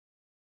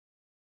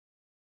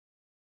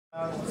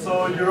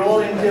So you're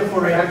all in here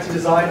for Reactor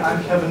Design.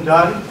 I'm Kevin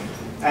Dunn,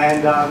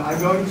 and I'm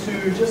going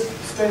to just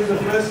spend the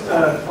first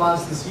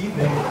class this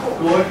evening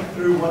going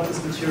through what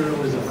this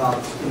material is about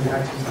in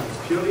Reactor Design.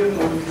 It's purely an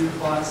overview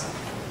class.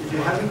 If you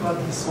haven't got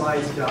the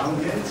slides down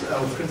yet,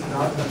 or printed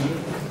out,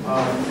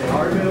 they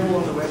are available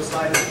on the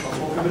website. I'll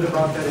talk a bit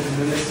about that in a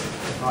minute.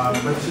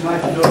 But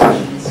tonight you don't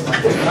actually need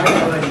slides. Tonight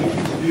what I need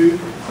you to do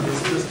is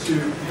just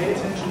to pay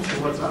attention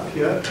to what's up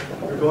here.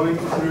 We're going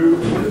through a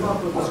bit about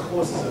what this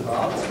course is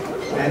about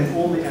and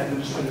all the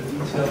administrative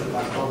details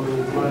about how we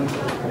will run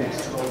for the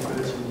next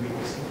 12-13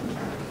 weeks.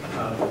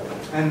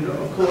 And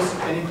of course,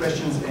 any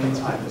questions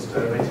anytime, just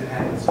raise your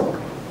hands.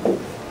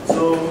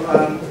 So,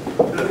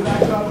 a bit of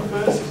background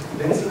first,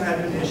 then some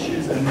admin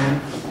issues, and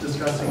then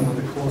discussing what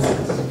the course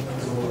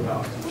is all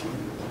about.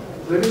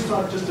 Let me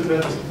start just a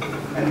bit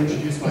and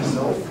introduce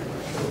myself.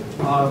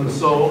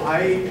 So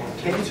I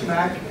came to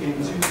Mac in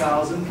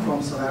 2000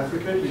 from South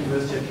Africa.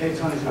 University of Cape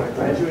Town is where I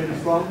graduated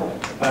from.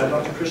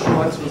 Dr. Christian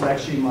Watts was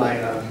actually my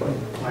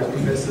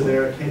professor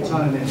there at Cape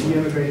Town, and then he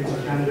immigrated to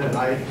Canada and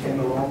I came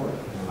along.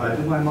 I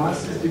did my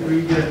master's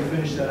degree here and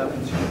finished that up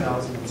in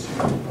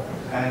 2002.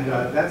 And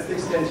that's the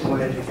extent of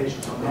my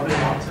education. So I'm not a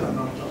doctor, I'm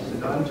not Dr.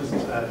 Dunn, just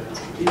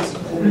please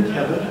call me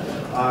Kevin.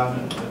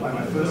 By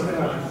my first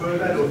name, I prefer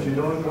that, or if you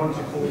don't want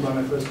to call me by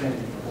my first name, you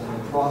can call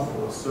me Prof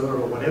or Sir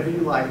or whatever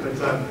you like,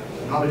 but I'm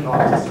not a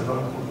doctor, so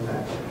don't call me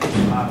that.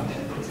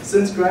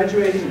 Since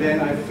graduating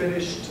then, I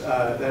finished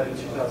that in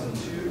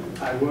 2002.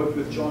 I worked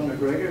with John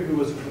McGregor, who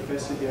was a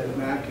professor here at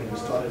Mac, and we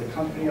started a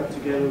company up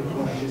together with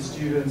one of his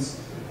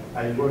students.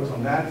 I worked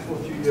on that for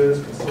a few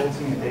years,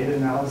 consulting and data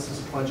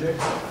analysis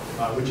projects,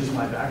 which is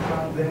my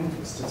background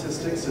then,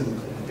 statistics and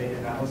data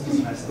analysis,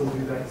 and I still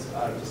do that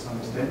to some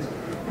extent.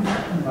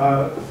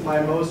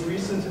 My most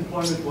recent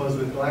employment was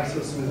with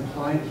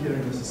GlaxoSmithKline here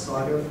in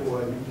Mississauga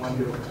for a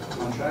one-year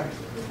contract.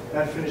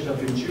 That finished up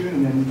in June,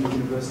 and then the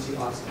university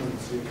asked me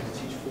to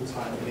teach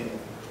full-time in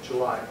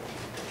July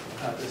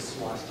this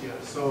last year.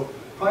 So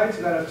prior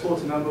to that, I've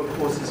taught a number of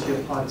courses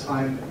here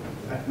part-time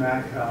at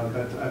Mac,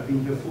 but I've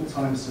been here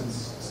full-time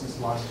since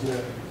last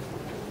year.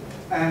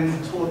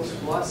 And taught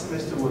last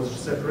semester was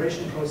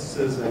separation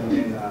processes and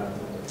then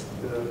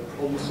the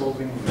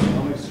problem-solving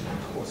economics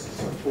courses,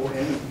 so 4N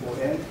and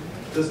 4N.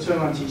 This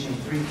term I'm teaching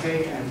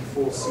 3K and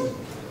 4C.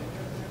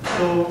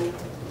 So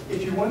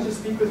if you want to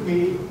speak with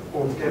me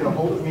or get a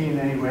hold of me in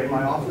any way,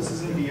 my office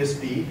is in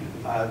BSB.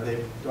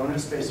 They don't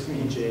have space for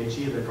me in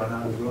JHE, they've run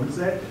out of rooms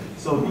there.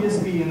 So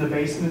BSB in the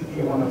basement,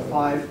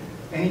 B105.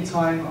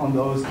 Anytime on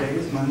those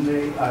days,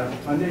 Monday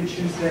and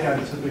Tuesday,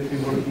 I'm typically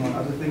working on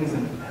other things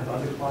and have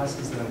other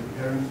classes that I'm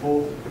preparing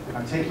for.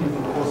 I'm taking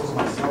the courses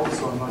myself,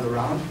 so I'm not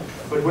around.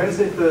 But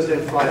Wednesday, Thursday,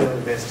 and Friday are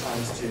the best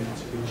times to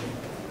reach me.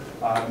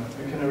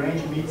 You can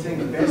arrange a meeting.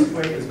 The best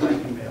way is by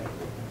email.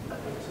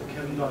 So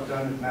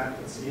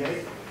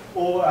kevin.dunn@mac.ca.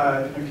 Or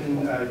you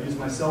can use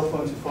my cell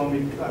phone to phone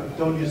me.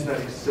 Don't use that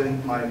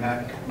extend my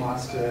Mac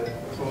master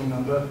phone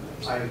number.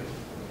 I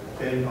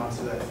barely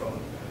answer that phone.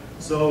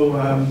 So,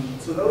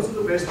 so those are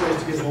the best ways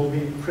to get hold of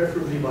me,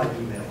 preferably by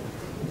email.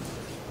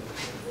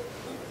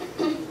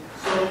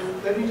 So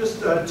let me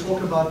just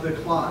talk about the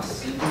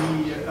class.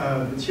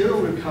 The material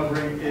we're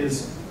covering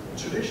is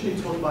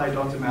traditionally taught by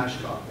Dr.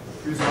 Mashkar,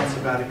 who's on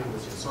sabbatical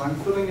this year. So I'm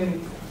filling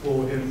in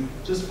for him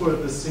just for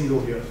this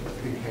single year for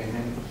 3K, and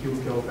then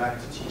he'll go back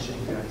to teaching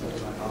Reactor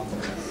Design after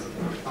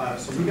that.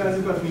 So you guys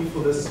have got me for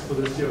this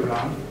year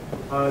round.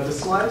 The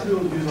slides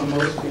we'll use on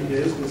most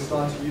videos, we'll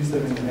start to use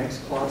them in the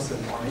next class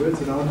and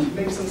onwards, and I'll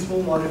make some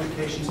small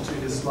modifications to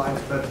his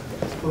slides, but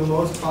for the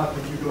most part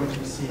what you're going to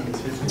be seeing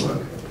is his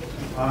work.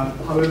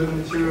 However, the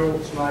material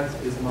tonight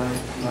is my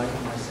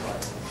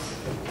slides.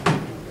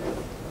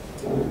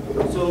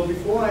 So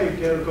before I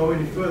go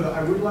any further,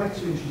 I would like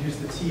to introduce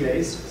the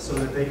TAs so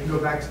that they can go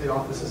back to their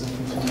offices and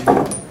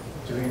continue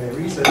doing their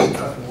research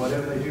stuff and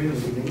whatever they do in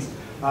the evenings.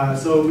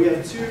 So we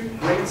have two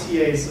great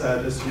TAs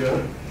this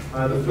year.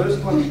 The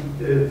first one,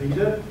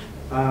 Vida.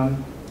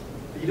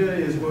 Vida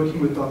is working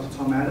with Dr.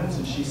 Tom Adams,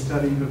 and she's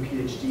studying her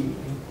PhD.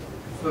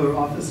 Her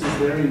office is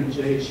there in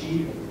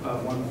JHE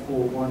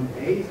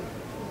 141A,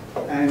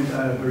 and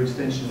her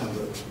extension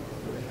number.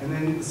 And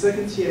then the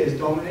second TA is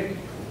Dominic.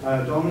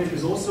 Dominic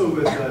is also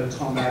with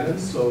Tom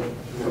Adams, so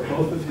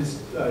both of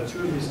his,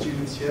 two of his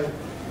students here.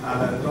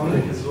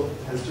 Dominic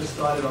has just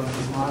started on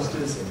his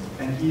master's,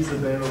 and he's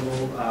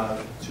available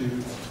to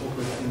talk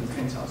with in the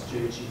Penthouse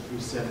JHE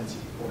 370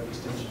 for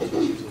extension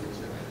teachers.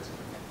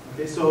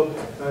 Okay, so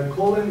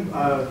call him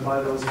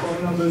by those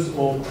phone numbers,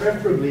 or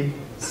preferably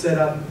set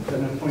up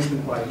an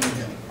appointment by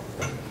email.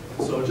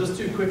 So just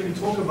to quickly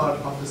talk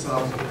about office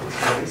hours for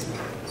these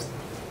days,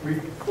 we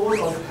thought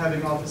of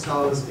having office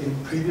hours in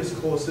previous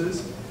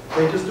courses.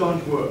 They just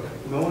don't work.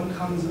 No one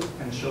comes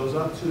and shows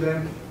up to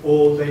them,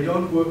 or they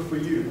don't work for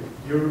you.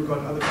 You've got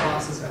other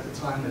classes at the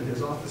time that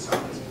there's office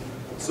hours.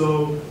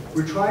 So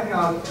we're trying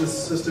out this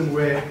system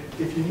where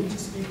if you need to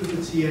speak with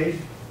the TA,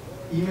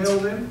 email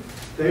them.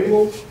 They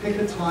will pick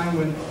a time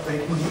when they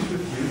can meet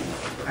with you,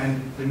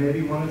 and there may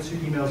be one or two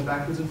emails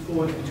backwards and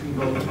forwards between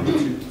both of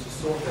you to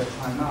sort that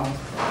time out.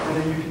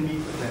 and then you can meet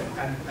with them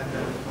at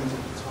that appointed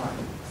time.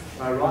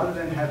 Rather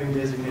than having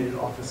designated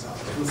office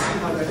hours. We'll see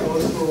how that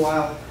goes for a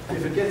while.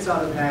 If it gets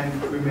out of hand,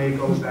 we may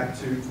go back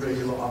to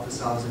regular office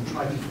hours and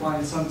try to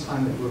find some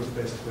time that works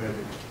best for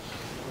everyone.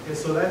 Okay,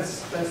 so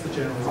that's the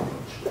general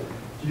approach.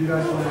 Do you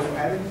guys want to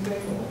add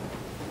anything?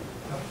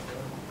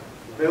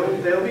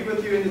 They'll be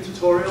with you in the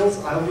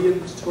tutorials. I'll be in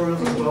the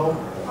tutorials as well,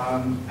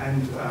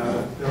 and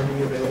they'll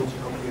be available to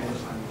help you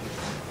anytime.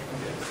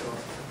 Okay, so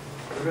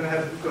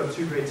we've got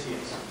two great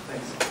teams.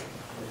 Thanks.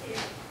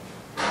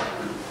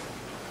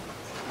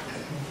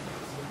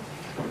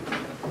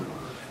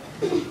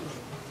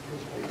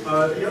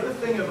 The other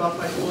thing about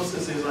my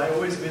courses is I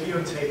always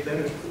videotape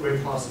them where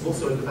possible.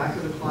 So at the back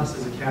of the class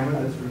is a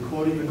camera that's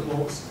recording the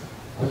classes.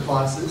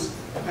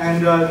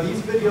 And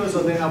these videos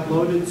are then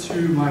uploaded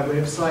to my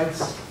website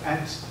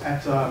at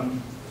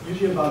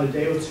usually about a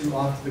day or two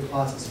after the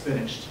class is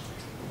finished.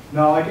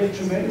 Now I get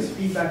tremendous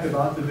feedback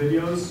about the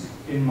videos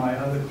in my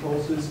other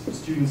courses.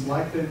 Students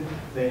like them.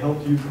 They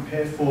help you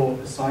prepare for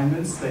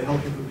assignments. They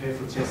help you prepare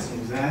for tests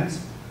and exams.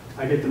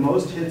 I get the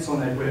most hits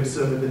on that web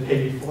server the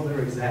day before their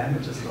exam.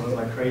 It just goes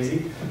like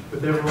crazy. But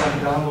they're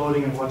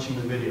downloading and watching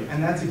the video. And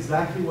that's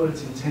exactly what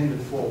it's intended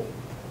for.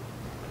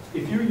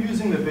 If you're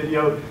using the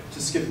video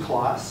to skip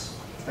class,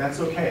 that's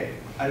okay.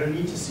 I don't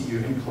need to see you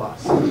in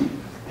class.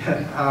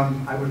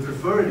 I would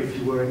prefer it if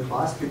you were in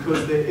class,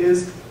 because there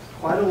is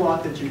quite a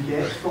lot that you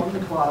get from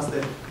the class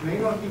that may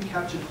not be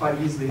captured quite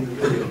easily in the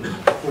video.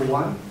 For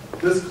one,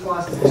 this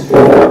class is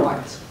extremely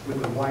white, with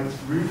the white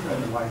roof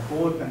and the white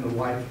board and the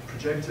white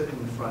projector in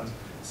the front.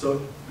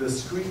 So the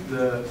screen,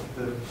 the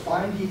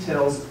fine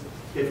details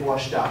get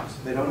washed out.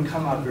 They don't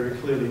come out very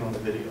clearly on the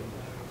video.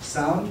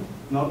 Sound,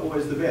 not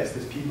always the best.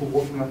 There's people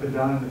walking up and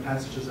down in the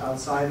passages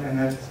outside, and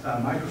that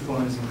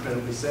microphone is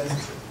incredibly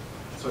sensitive.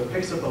 So it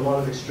picks up a lot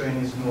of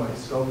extraneous noise.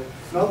 So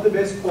not the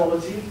best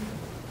quality.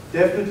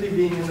 Definitely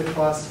being in the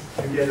class,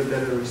 you get a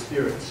better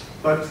experience.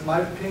 But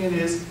my opinion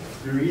is,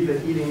 you're either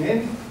eating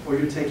in or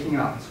you're taking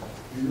out.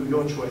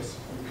 Your choice.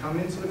 You come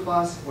into the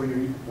class or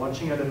you're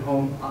watching it at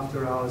home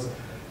after hours.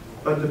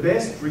 But the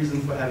best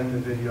reason for having the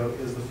video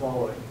is the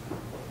following.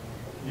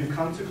 You've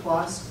come to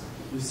class,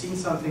 you've seen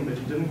something but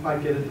you didn't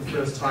quite get it the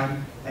first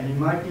time, and you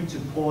might need to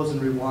pause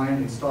and rewind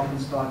and stop and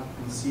start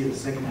and see it a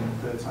second and a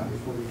third time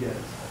before you get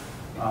it.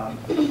 I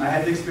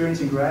had the experience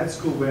in grad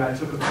school where I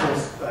took a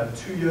course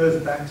 2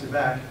 years back to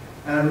back,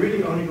 and I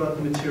really only got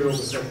the material the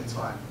second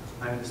time.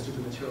 I understood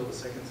the material the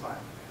second time.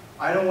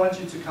 I don't want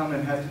you to come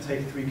and have to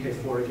take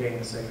 3K4 again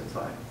the second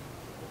time.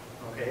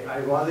 Okay,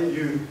 I'd rather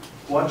you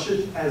watch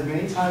it as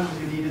many times as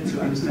you need it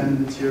to understand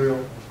the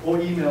material,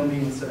 or email me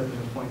and set up an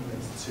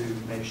appointment to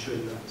make sure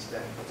you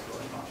understand what's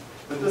going on.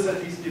 But this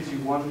at least gives you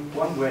one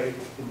way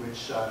in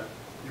which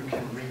you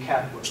can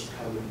recap what was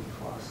covered in the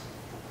class.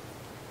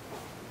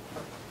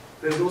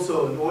 There's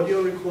also an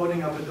audio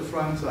recording up at the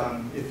front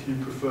if you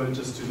prefer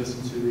just to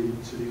listen to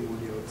the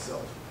audio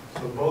itself.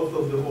 So both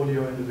of the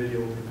audio and the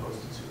video will be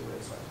posted to the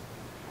website.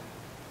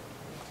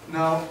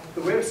 Now,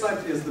 the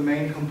website is the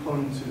main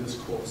component to this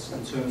course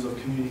in terms of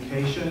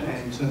communication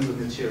and in terms of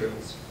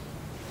materials.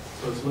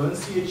 So it's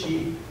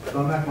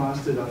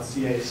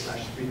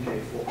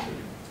learnche.macmaster.ca/3K4P.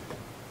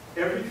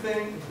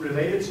 Everything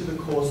related to the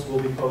course will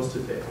be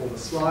posted there. All the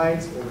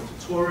slides, all the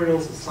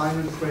tutorials,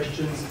 assignment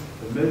questions,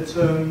 the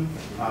midterm,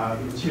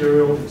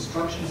 material,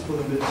 instructions for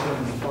the midterm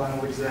and the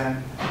final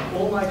exam.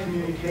 All my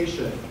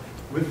communication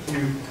with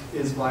you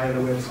is via the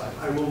website.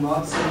 I will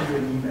not send you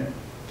an email.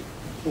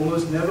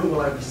 Almost never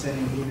will I be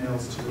sending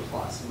emails to the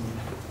class.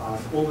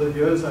 All the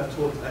years I've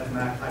taught at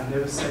Mac, I've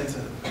never sent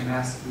a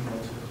mass email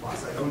to the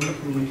class. I only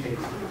communicate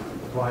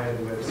via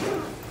the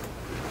website.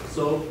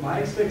 So my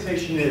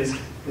expectation is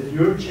that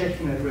you're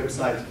checking that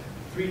website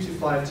 3 to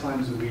 5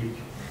 times a week,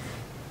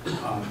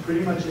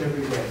 pretty much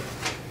every day.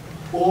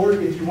 Or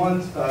if you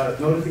want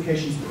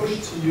notifications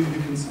pushed to you, you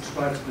can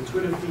subscribe to the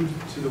Twitter feed,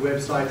 to the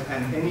website,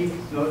 and any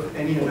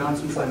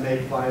announcements I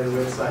make via the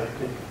website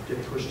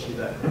get pushed to you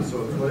that way.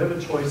 So whatever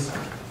choice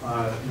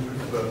you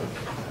prefer.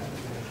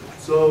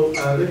 So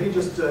let me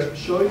just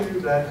show you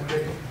that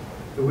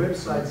the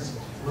website is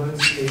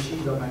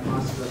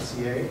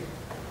learnche.macmaster.ca.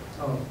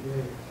 Oh,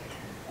 yay.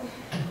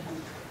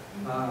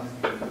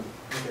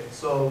 Okay,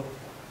 so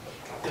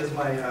here's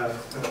my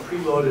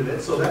preloaded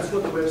it. So that's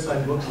what the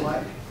website looks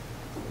like.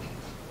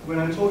 When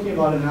I'm talking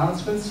about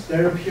announcements,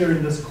 they appear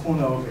in this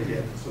corner over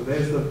here. So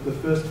there's the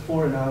first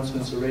 4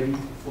 announcements already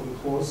for the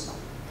course.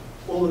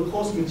 All the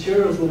course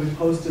materials will be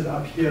posted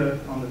up here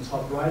on the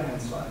top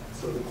right-hand side.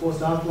 So the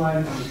course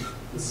outline and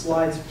the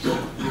slides you're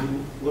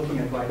looking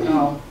at right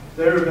now,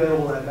 they're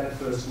available at that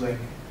first link.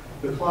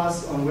 The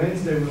class on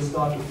Wednesday will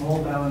start with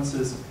null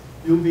balances.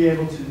 You'll be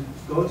able to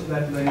go to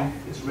that link.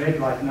 It's red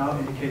right now,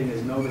 indicating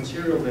there's no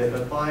material there,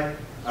 but by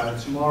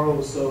tomorrow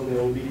or so,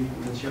 there will be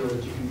material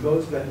that you can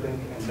go to that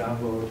link and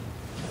download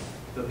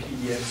the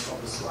PDFs of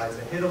the slides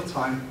ahead of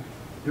time.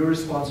 You're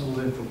responsible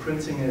then for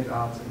printing it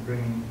out and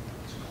bringing it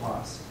to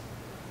class.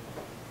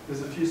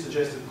 There's a few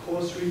suggested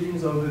course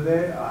readings over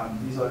there.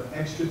 These are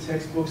extra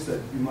textbooks that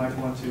you might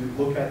want to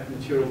look at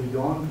material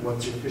beyond what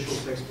the official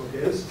textbook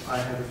is. I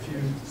have a few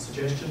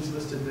suggestions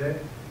listed there.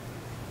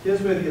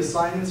 Here's where the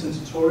assignments and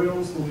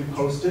tutorials will be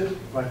posted.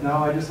 Right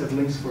now I just have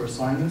links for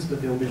assignments,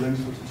 but there will be links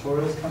for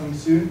tutorials coming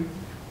soon.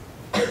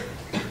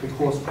 The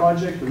course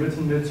project, the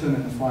written midterm,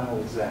 and the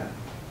final exam.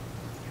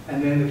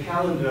 And then the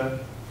calendar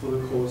for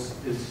the course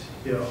is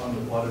here on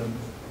the bottom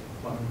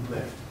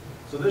left.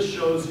 So this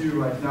shows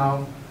you right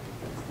now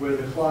where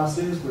the class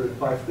is. We're at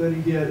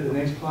 5:30 here. The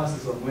next class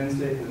is on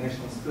Wednesday. The next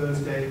one's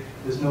Thursday.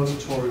 There's no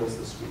tutorials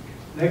this week.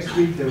 Next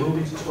week there will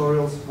be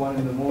tutorials, one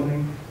in the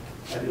morning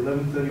at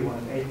 11:30, one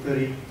at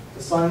 8:30.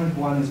 Assignment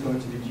 1 is going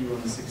to be due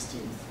on the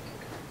 16th.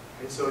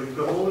 Okay, so you've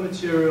got all the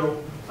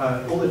material,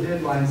 all the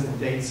deadlines and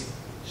dates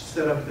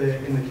set up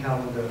there in the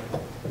calendar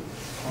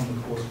on the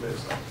course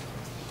website.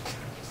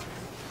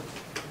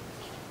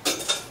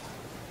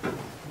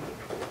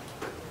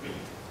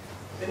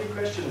 Any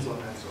questions on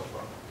that so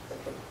far?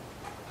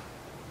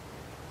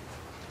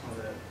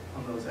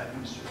 On those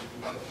administrative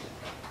details?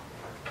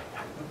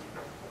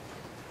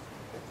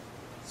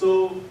 So,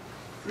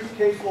 through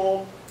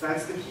K4,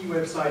 that's the key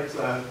website.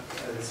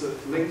 It's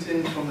linked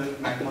in from the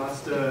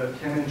McMaster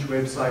Cambridge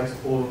website,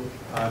 or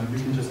you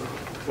can just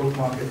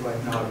bookmark it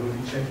right now. We'll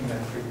be checking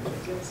that frequently.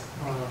 Yes.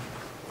 I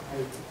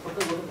took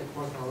a look at the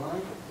course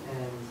online,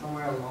 and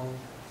somewhere along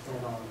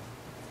said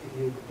if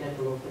you get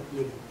below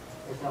 50,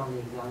 it's on the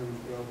exam, you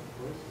fail the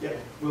course. Yeah,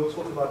 we'll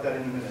talk about that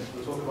in a minute.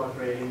 We'll talk about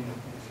grading in a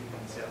few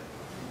minutes, yeah.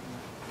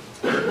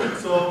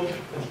 So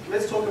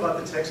let's talk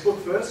about the textbook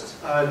first.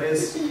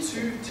 There's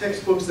 2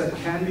 textbooks that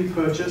can be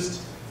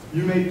purchased.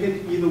 You may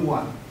pick either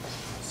one.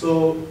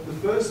 So the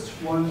first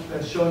one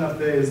that's shown up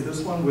there is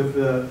this one with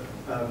the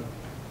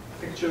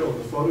picture or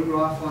the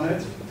photograph on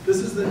it. This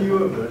is the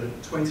newer version,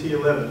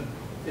 2011.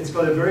 It's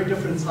got a very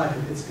different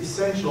title. It's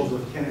Essentials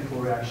of Chemical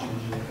Reaction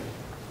Engineering.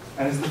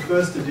 And it's the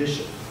first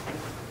edition.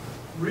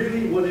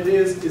 Really what it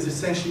is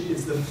essentially,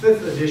 it's the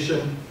 5th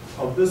edition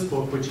of this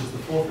book, which is the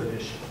 4th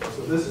edition.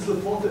 So this is the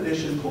 4th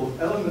edition called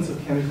Elements of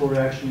Chemical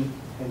Reaction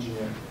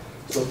Engineering.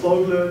 So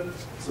Vogler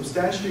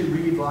substantially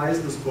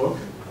revised this book,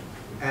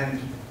 and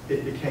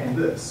it became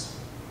this.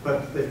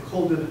 But they've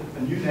called it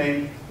a new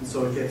name, and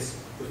so it gets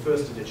the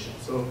 1st edition.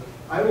 So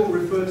I will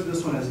refer to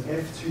this one as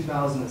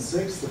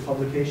F2006, the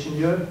publication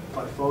year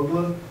by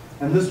Vogler,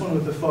 and this one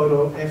with the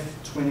photo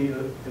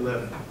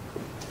F2011.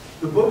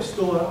 The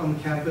bookstore on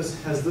campus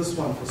has this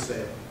one for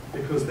sale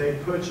because they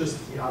purchased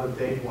the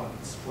out-of-date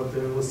ones. What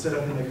they was set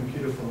up in their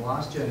computer from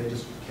last year, and they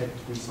just kept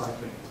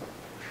recycling it.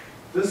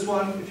 This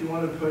one, if you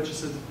want to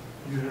purchase it,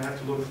 you have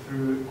to look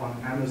through on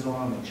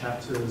Amazon or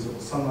Chapters or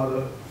some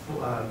other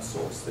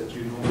source that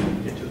you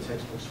normally get your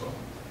textbooks from.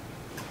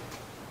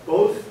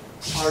 Both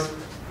are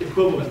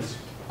equivalent.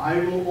 I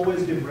will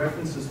always give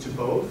references to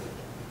both.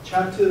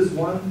 Chapters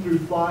 1 through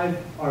 5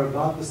 are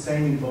about the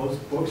same in both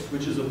books,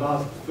 which is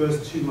about the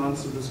first 2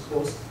 months of this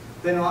course.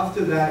 Then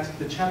after that,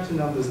 the chapter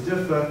numbers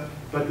differ,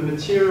 but the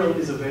material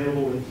is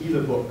available in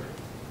either book.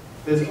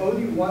 There's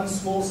only one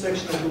small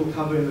section that we'll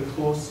cover in the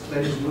course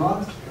that is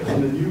not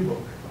in the new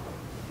book.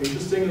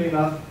 Interestingly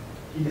enough,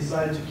 he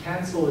decided to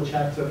cancel a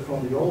chapter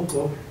from the old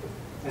book,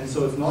 and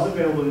so it's not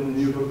available in the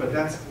new book, but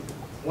that's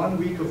 1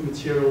 week of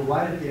material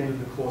right at the end of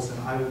the course,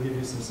 and I will give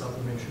you some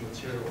supplementary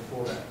material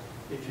for that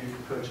if you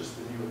purchase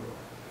the newer book.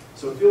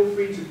 So feel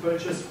free to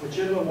purchase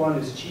whichever one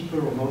is cheaper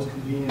or most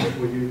convenient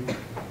for you.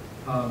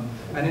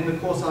 And in the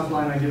course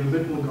outline, I give a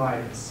bit more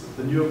guidance.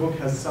 The newer book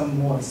has some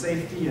more on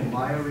safety and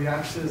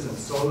bioreactors and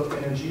solar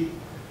energy.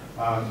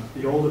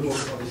 The older book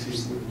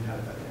obviously wouldn't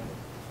have that in.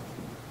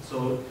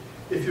 So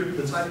if you're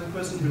the type of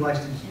person who likes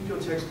to keep your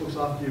textbooks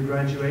after you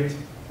graduate,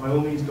 by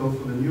all means go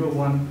for the newer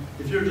one.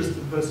 If you're just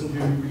the person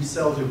who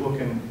resells your book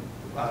and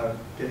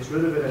gets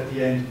rid of it at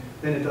the end,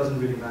 then it doesn't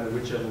really matter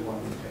whichever one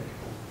you take.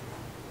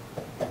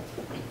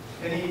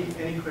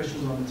 Any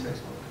questions on the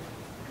textbook?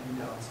 Any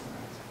doubts on that?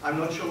 I'm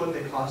not sure what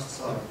their costs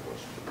are,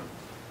 unfortunately.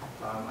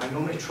 I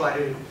normally try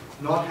to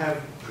not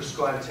have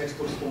prescribed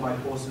textbooks for my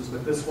courses,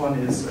 but this one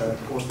is a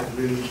course that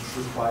really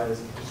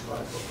requires a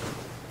prescribed book.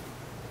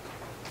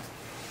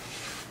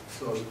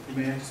 So you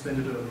may have to spend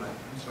it overnight.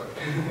 I'm sorry.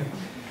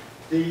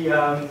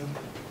 The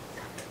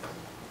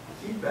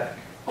feedback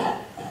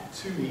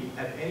to me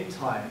at any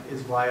time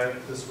is via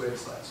this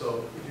website.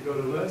 So if you go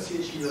to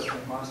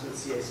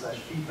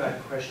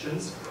learnche.mcmaster.ca/feedback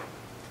questions,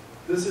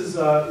 this is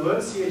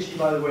LearnCHE,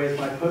 by the way, is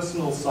my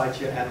personal site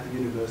here at the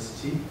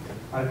university.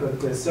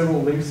 There's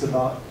several links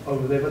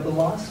over there, but the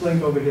last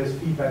link over here is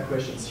feedback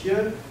questions.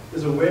 Here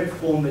is a web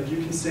form that you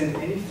can send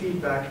any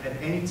feedback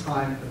at any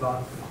time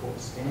about the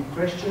course. Any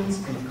questions,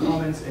 any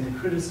comments, any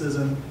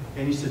criticism,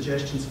 any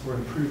suggestions for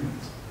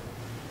improvement.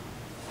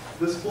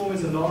 This form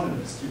is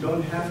anonymous. You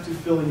don't have to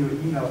fill in your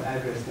email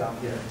address down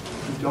here.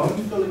 If you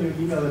don't fill in your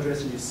email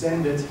address and you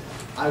send it,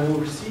 I will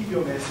receive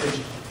your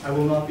message. I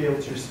will not be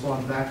able to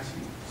respond back to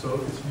you. So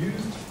it's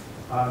used,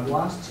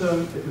 last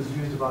term it was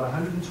used about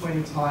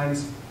 120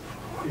 times.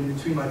 in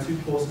between my two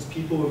courses,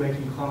 people were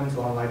making comments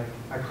on like,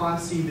 I can't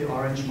see the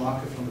orange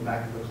marker from the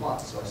back of the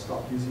class, so I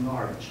stopped using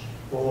orange.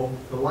 Or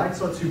the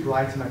lights are too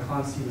bright and I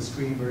can't see the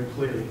screen very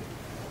clearly.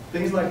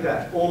 Things like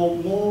that. Or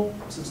more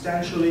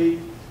substantially,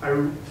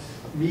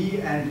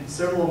 me and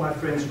several of my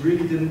friends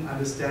really didn't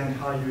understand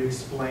how you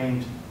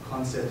explained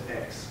concept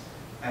X.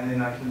 And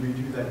then I can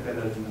redo that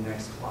better in the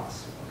next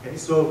class. Okay,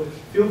 so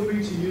feel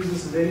free to use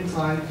this at any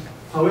time.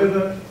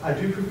 However, I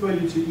do prefer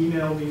you to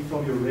email me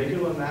from your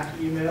regular Mac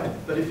email,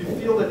 but if you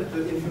feel that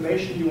the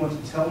information you want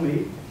to tell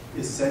me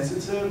is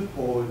sensitive,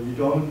 or you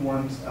don't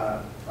want,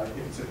 like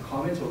if it's a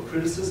comment or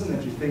criticism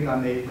that you think I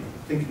may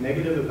think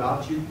negative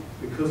about you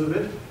because of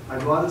it,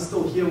 I'd rather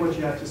still hear what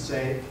you have to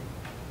say,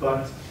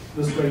 but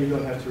this way you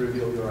don't have to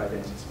reveal your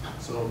identity.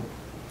 So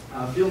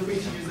feel free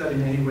to use that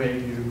in any way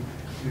you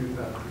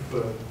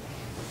prefer.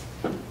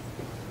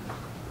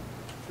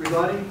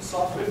 Regarding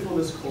software for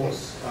this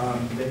course,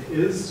 there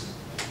is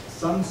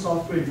some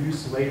software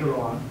use later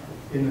on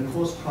in the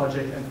course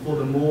project and for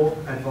the more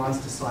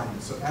advanced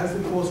assignments. So as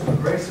the course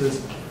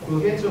progresses,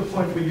 we'll get to a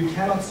point where you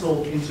cannot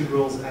solve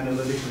integrals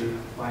analytically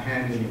by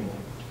hand anymore.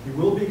 You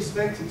will be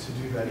expected to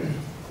do that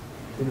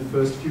in the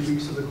first few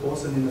weeks of the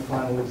course and in the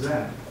final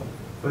exam.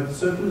 But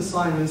certain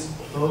assignments,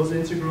 those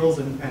integrals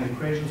and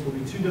equations will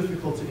be too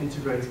difficult to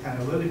integrate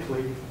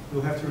analytically.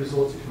 You'll have to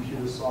resort to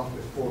computer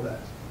software for that.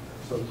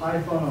 So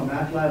Python or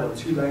MATLAB are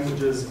two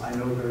languages I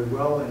know very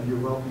well, and you're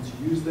welcome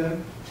to use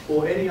them,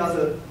 or any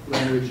other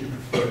language you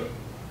prefer.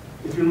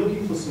 If you're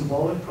looking for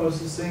symbolic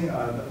processing,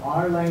 the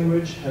R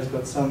language has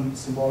got some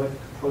symbolic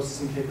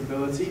processing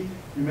capability.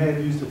 You may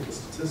have used it for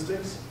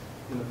statistics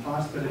in the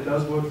past, but it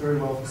does work very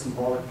well for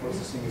symbolic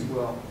processing as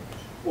well.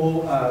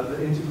 Or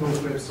the integrals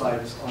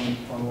website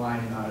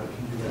online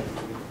can do that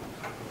for you.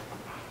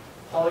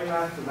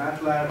 Polymath, the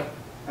MATLAB,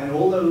 and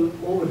all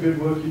the good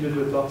work you did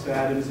with Dr.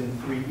 Adams in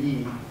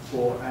 3E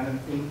for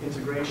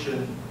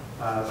integration,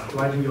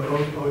 writing your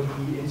own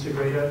ODE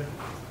integrator,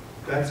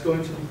 that's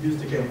going to be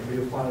used again for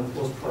your final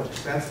course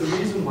project. That's the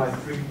reason why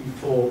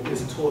 3E4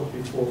 is taught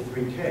before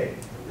 3K,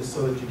 is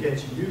so that you get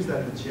to use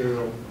that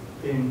material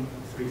in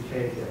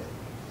 3K again.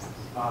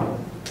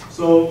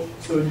 So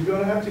you're going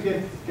to have to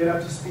get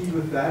up to speed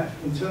with that.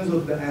 In terms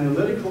of the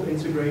analytical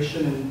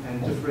integration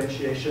and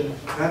differentiation,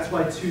 that's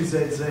why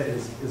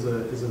 2ZZ is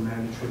a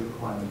mandatory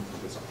requirement for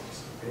this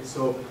course. Okay?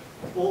 So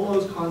all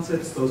those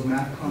concepts, those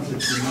math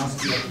concepts, you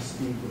must be up to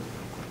speed with.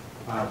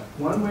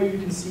 One way you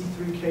can see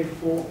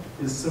 3K4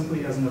 is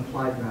simply as an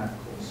applied math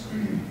course.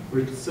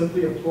 We're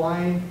simply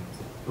applying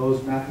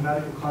those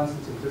mathematical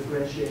concepts of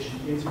differentiation,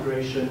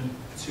 integration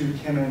to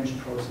chem-eng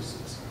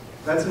processes.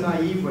 That's a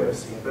naive way of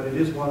seeing it, but it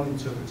is one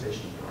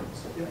interpretation of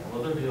it. Yeah.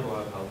 Will there be a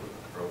lot of help with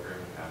the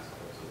programming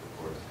aspects of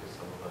the course, because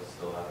some of us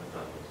still haven't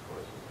done those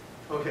courses?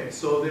 Okay,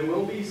 so there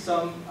will be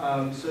some,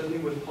 certainly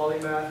with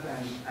Polymath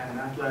and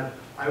MATLAB.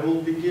 I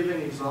will be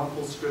giving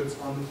example scripts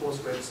on the course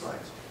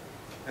website,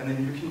 and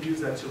then you can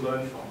use that to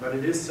learn from. But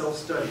it is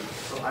self-study,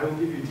 so I will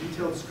give you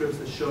detailed scripts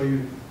that show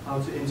you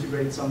how to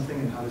integrate something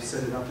and how to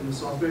set it up in the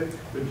software,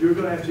 but you're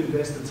going to have to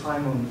invest the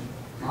time on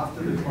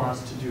after the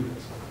class to do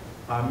it.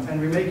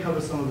 And we may cover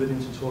some of it in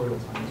tutorial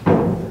time as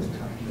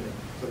well.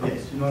 But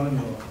yes, you're not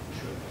alone, for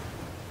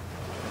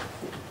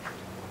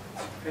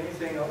sure.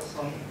 Anything else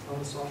on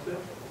the software?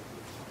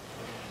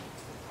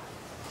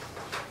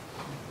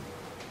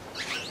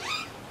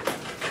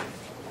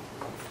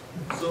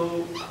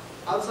 So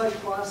outside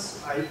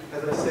class,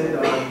 as I said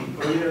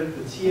earlier,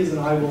 the TAs and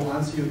I will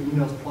answer your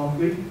emails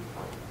promptly.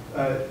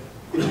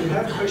 If you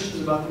have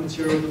questions about the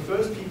material, the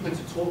first people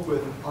to talk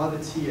with are the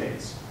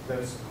TAs.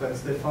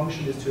 That's their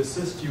function, is to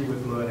assist you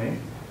with learning.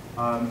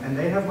 And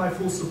they have my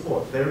full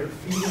support. They're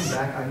feeding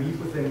back. I meet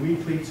with them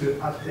weekly to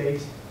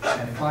update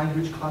and find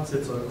which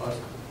concepts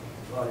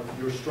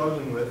you're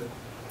struggling with.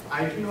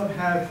 I do not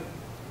have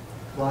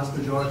the vast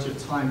majority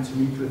of time to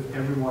meet with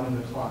everyone in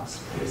the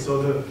class. Okay,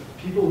 so the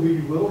people who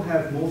you will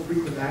have more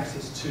frequent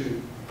access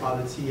to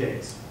are the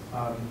TAs.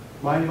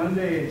 My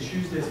Monday and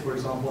Tuesdays, for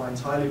example, are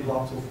entirely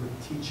blocked off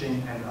with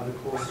teaching and other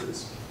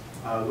courses.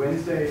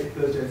 Wednesday,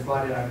 Thursday, and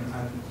Friday,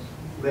 I'm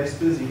less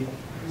busy,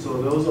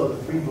 so those are the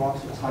 3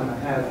 blocks of time I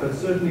have, but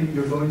certainly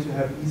you're going to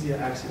have easier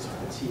access to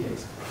the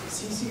TAs.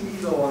 CC me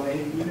though on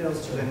any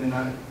emails to them, and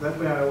that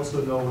way I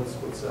also know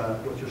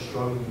what you're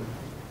struggling with.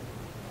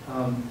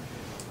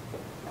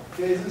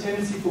 There's a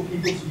tendency for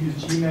people to use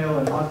Gmail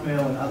and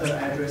Hotmail and other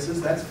addresses.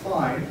 That's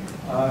fine.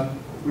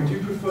 We do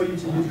prefer you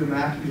to use your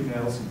Mac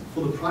emails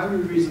for the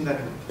primary reason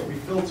that we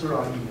filter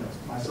our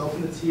emails. Myself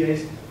and the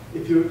TAs,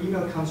 if your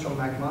email comes from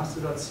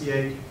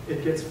macmaster.ca,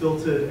 it gets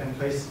filtered and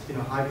placed in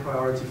a high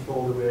priority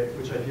folder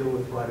which I deal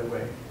with right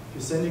away. If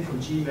you're sending from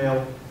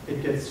Gmail,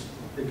 it gets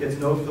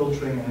no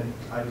filtering, and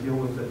I deal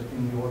with it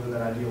in the order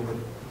that I deal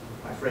with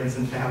my friends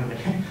and family.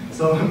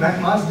 So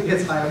McMaster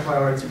gets higher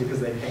priority because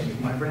they pay me.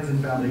 My friends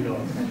and family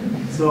don't.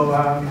 So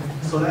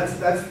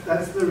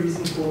that's the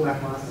reason for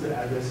McMaster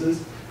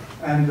addresses.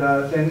 And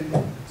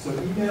so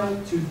email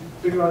to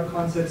figure out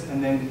concepts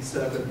and then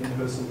set up an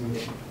in-person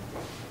meeting.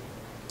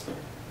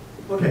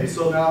 Okay,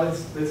 so now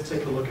let's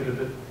take a look at a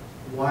bit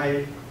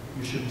why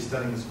you should be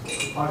studying this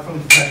course. Apart from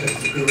the fact that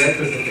it's a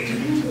prerequisite that you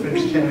need to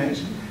finish ChemEng,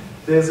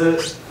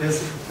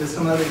 there's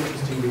some other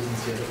interesting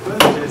reasons here. The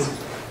first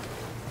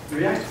is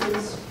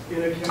reactors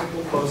in a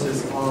chemical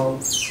process are,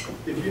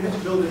 if you had to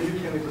build a new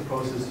chemical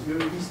process,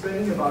 you'll be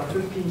spending about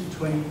 15 to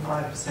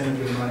 25% of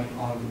your money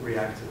on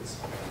reactors.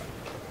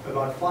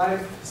 About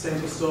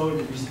 5% or so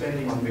you'll be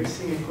spending on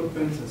mixing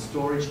equipment and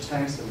storage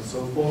tanks and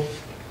so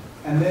forth.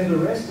 And then the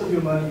rest of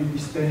your money you'll be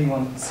spending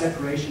on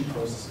separation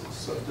processes.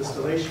 So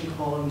distillation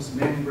columns,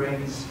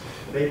 membranes,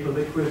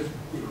 vapor-liquid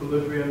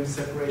equilibrium,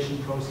 separation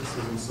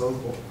processes, and so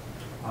forth.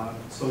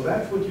 So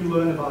that's what you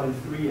learn about in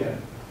 3M.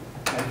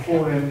 And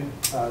 4M,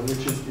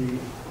 which is the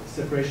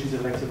separations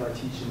elective I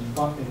teach in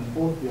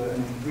 4th year, and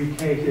in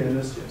 3K here in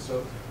this year.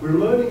 So we're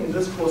learning in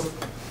this course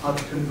how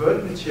to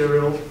convert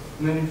material,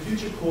 and then in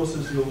future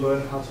courses you'll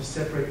learn how to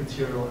separate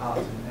material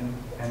out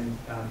and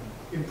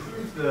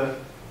improve the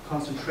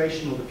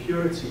concentration or the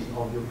purity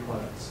of your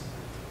products.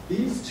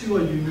 These two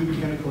are unique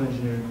chemical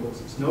engineering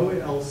courses.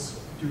 Nowhere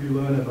else do we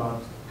learn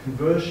about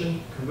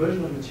conversion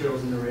of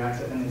materials in a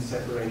reactor, and then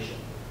separation.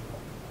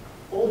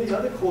 All the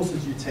other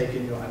courses you take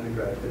in your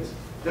undergraduate,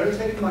 they're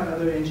taken by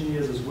other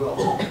engineers as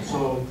well.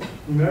 So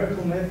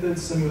numerical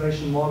methods,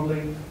 simulation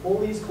modeling, all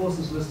these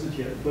courses listed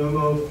here,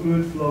 thermo,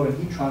 fluid flow, and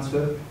heat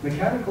transfer.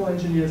 Mechanical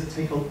engineers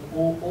take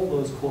all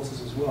those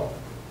courses as well.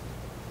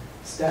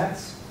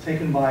 Stats,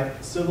 taken by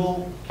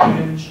civil,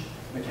 ChemEng,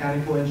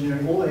 mechanical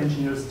engineering. All the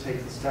engineers take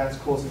the stats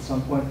course at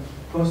some point.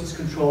 Process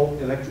control,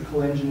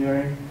 electrical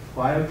engineering.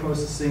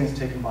 Bioprocessing is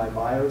taken by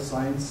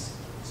bioscience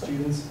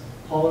students.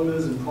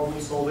 Polymers and problem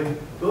solving.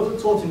 Those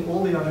are taught in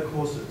all the other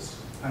courses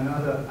and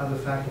other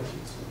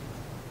faculties.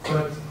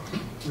 But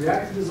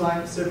reactor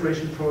design,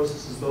 separation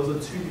processes, those are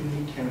two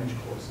unique ChemEng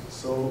courses.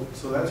 So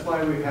that's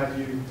why we have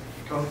you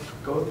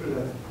go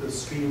through the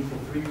stream from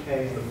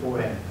 3K to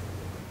 4M.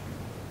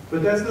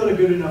 But that's not a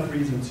good enough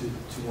reason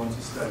to want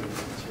to study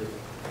this material.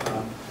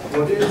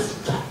 What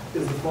is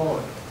the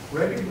following.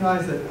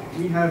 Recognize that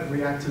we have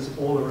reactors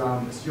all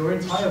around us. Your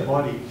entire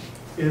body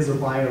is a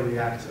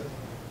bioreactor.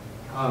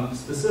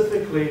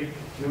 Specifically,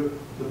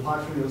 the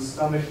part from your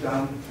stomach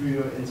down through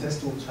your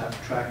intestinal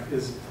tract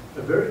is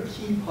a very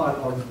key part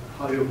of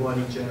how your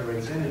body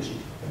generates energy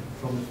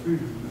from the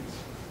food we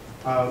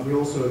eat. We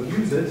also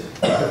abuse it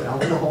with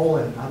alcohol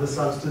and other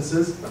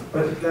substances,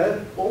 but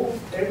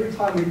every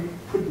time we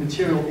put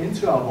material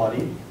into our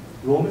body,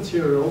 raw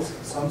materials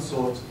of some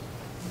sort,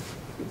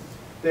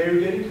 they're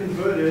getting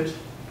converted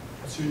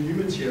to new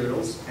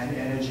materials and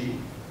energy,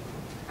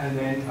 and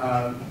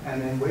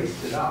then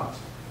wasted out.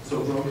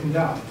 So broken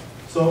down.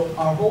 So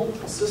our whole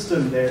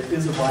system there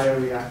is a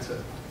bioreactor.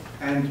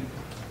 And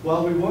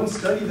while we won't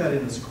study that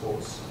in this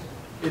course,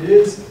 it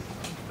is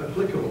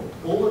applicable.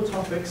 All the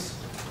topics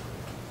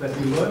that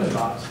we learn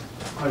about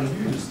are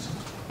used.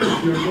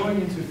 If you're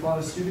going into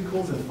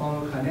pharmaceuticals and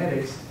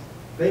pharmacokinetics,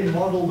 they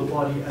model the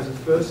body as a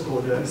first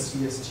order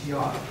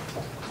CSTR.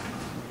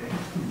 Okay?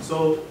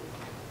 So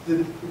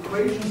the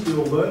equations we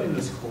will learn in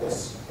this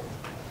course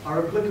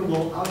are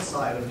applicable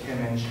outside of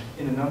ChemEng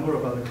in a number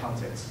of other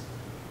contexts.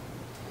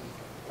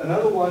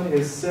 Another one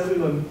is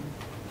cellular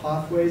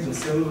pathways and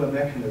cellular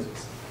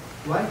mechanisms.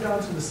 Right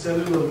down to the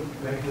cellular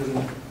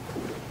mechanism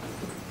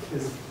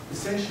is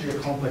essentially a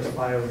complex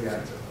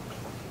bioreactor.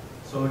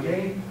 So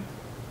again,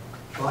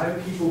 bio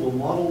people will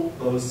model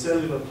those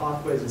cellular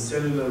pathways and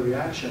cellular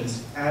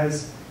reactions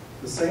as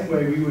the same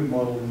way we would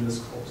model in this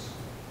course.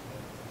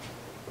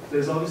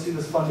 There's obviously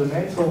this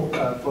fundamental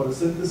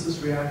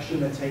photosynthesis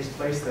reaction that takes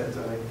place that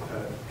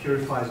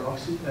purifies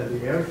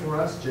the air for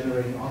us,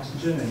 generating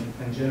oxygen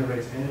and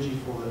generates energy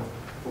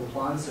for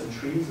plants and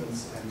trees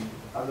and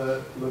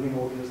other living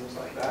organisms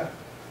like that.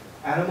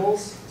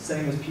 Animals,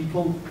 same as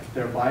people,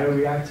 they're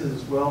bioreactors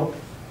as well.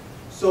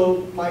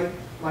 So my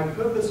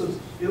purpose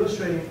of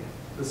illustrating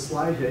the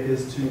slide here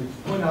is to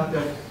point out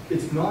that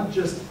it's not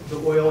just the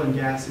oil and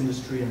gas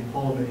industry and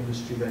polymer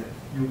industry that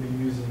you'll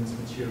be using this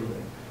material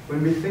in.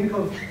 When we think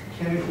of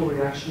chemical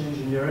reaction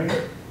engineering,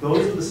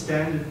 those are the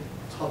standard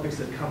topics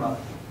that come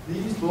up.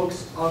 These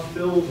books are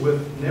filled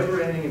with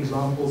never-ending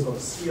examples of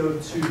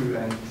CO2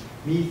 and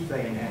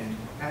methane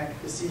and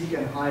acetic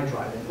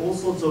anhydride and all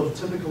sorts of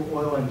typical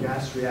oil and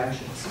gas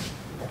reactions.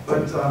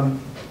 But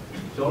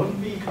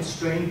don't be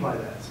constrained by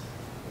that.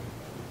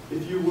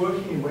 If you're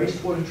working in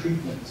wastewater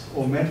treatment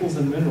or metals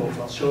and minerals,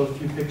 I'll show a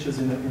few pictures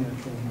in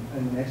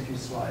the next few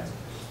slides.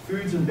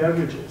 Foods and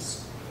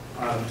beverages.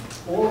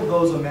 All of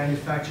those are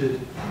manufactured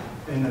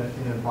in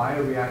a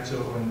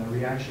bioreactor or in a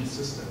reaction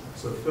system.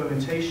 So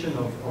fermentation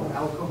of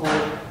alcohol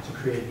to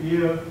create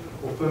beer,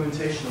 or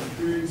fermentation of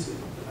foods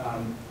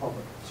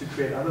to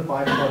create other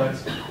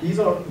byproducts. These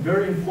are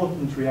very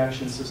important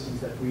reaction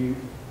systems that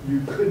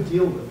you could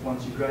deal with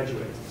once you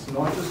graduate. It's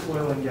not just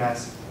oil and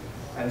gas,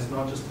 and it's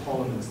not just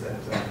polymers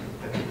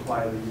that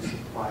require the use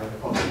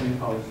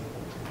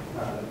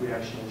of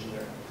reaction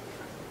engineering.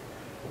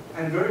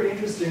 And very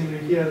interestingly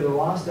here, the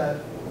last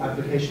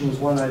application was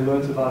one I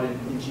learned about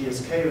in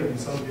GSK, and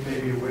some of you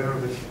may be aware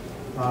of it.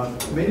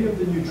 Many of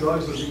the new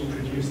drugs are being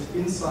produced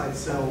inside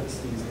cells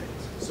these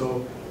days.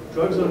 So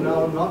Drugs are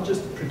now not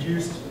just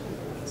produced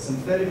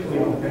synthetically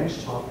on the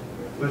benchtop,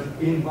 but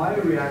in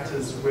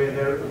bioreactors where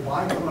they're a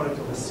byproduct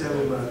of a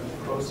cellular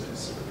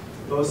process.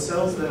 Those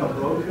cells then are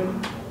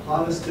broken,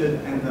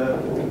 harvested, and the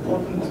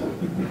important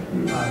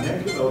the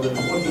important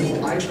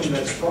item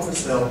that's from a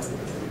cell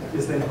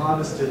is then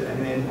harvested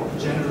and then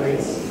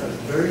generates a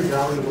very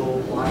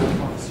valuable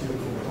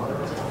biopharmaceutical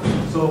product.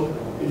 So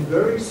in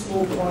very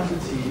small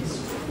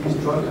quantities, these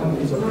drug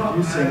companies are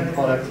producing a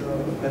product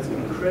that's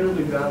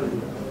incredibly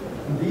valuable.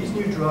 And these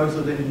new drugs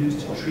are then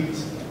used to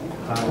treat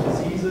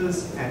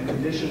diseases and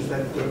conditions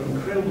that were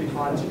incredibly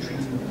hard to treat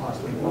in the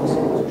past, or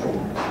impossible to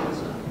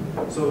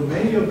treat. So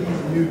many of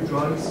these new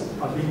drugs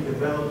are being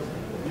developed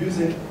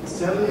using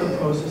cellular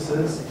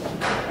processes,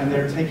 and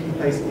they're taking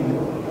place in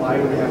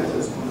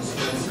bioreactors on a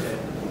small scale.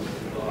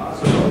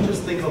 So don't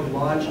just think of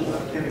large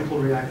chemical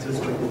reactors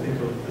when you think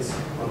of this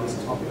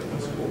topic in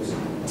this course.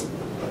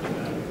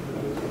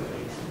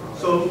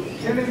 So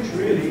chemistry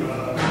really,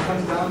 when it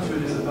comes down to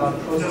it, is about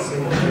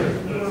processing material.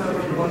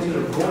 If you wanted a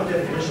raw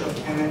definition of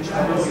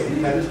chemistry,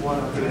 that is one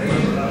of them.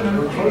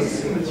 We're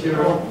processing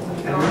material,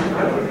 and when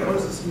we're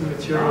processing the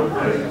material,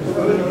 we're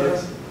converting it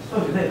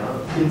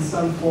in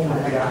some form of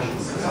reaction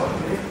system.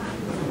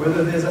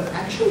 Whether there's an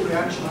actual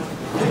reaction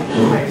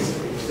taking place,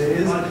 there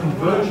is a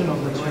conversion of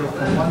material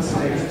from one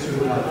state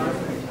to another.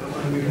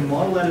 And we can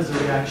model that as a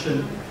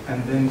reaction,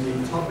 and then the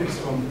topics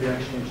from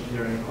reaction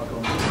engineering are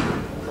going to.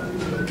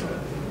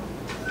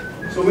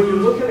 So when you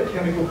look at a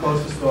chemical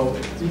process though,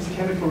 these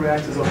chemical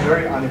reactors are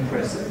very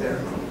unimpressive.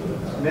 They're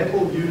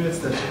metal units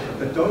that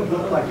don't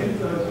look like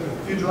anything.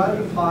 If you're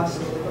driving past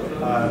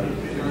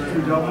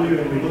QW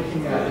and you're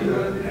looking at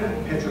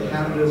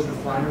Petro-Canada's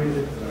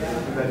refinery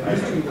that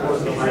used to be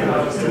close to the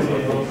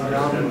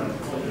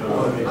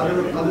or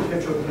other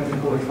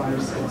petrochemical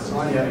refineries in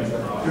Somalia,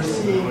 you're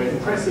seeing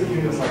impressive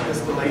units like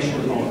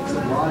distillation columns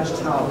and large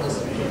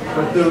towers.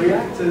 But the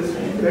reactors,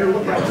 they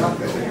look like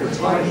nothing. They're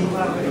tiny in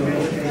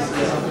many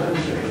cases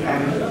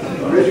and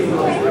really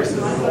not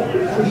impressive at all.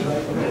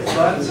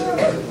 But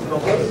the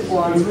whole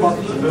plant's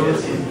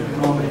profitability and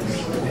economics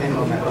depend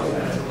on that.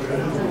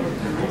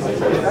 If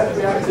that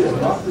reactor is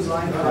not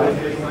designed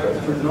correctly,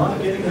 for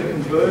not getting the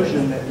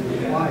conversion that you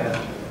require,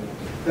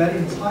 that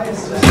entire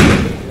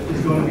system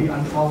is going to be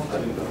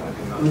unprofitable.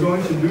 We're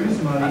going to lose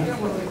money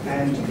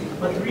and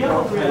not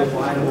have a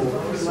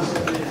viable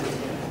system.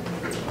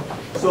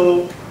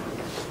 So,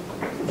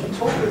 if you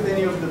talk with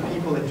any of the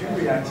people that do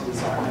reactor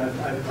design, I've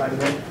met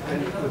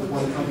with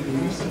one company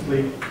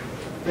recently,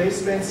 they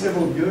spent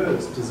several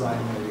years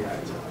designing a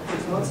reactor.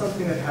 It's not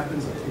something that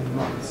happens in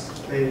months.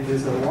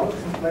 There's a lot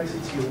of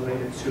complexity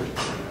related to it.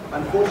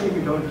 Unfortunately,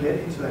 we don't get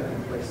into that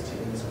complexity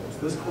in this course.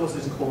 This course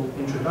is called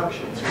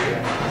Introduction to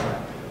Reactor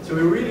Design. So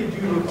we really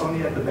do look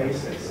only at the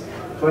basics,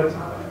 but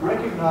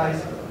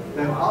recognize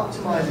that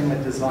optimizing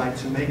that design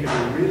to make it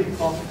really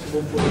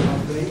profitable for the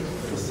company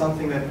is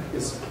something that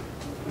is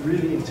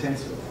really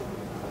intensive.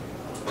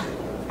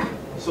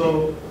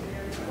 So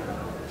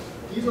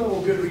these are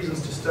all good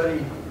reasons to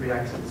study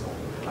reactor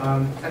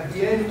design. At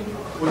the end,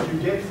 what you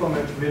get from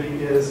it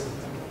really is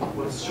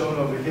what's shown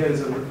over here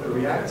is a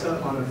reactor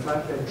on a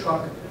flatbed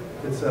truck.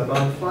 It's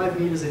about 5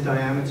 meters in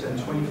diameter and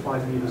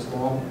 25 meters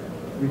long.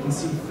 We can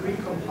see 3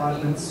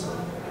 compartments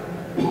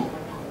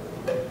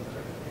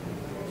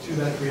to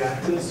that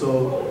reactor.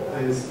 So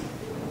there's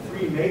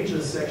 3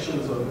 major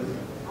sections of the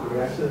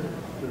reactor: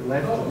 the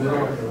left, the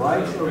middle, and the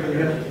right over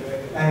here.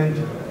 And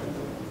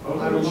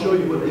I will show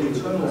you what the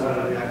internals of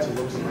the reactor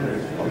looks like.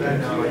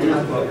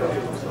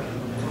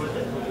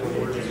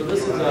 So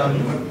this is a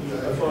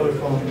photo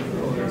from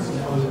the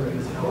symposium.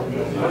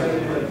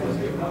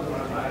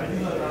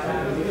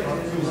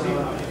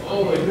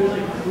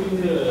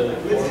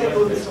 Let's take a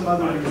look at some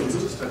other reasons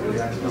to study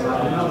reactors.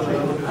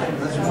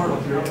 That's more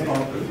of the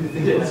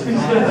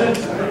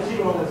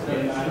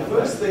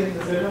first thing is,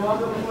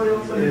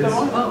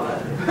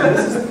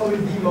 this is probably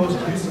the most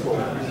useful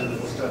reason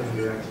for studying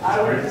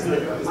reactors, is the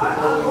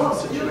following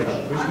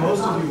situation, which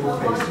most of you will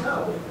face.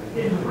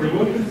 We're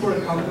working for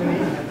a company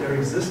at their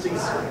existing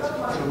site,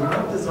 so we're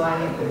not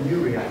designing a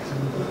new reactor.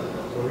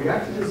 So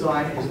reactor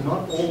design is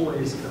not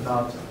always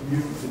about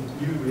new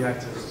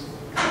reactors.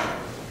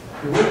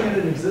 You're working at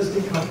an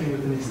existing company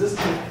with an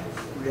existing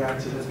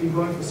reactor that's been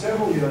going for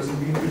several years and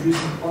been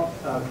producing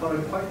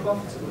product quite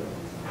profitably.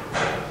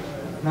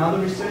 Now the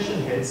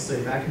recession hits,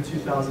 say back in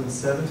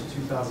 2007 to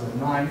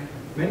 2009,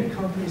 many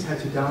companies had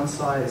to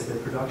downsize their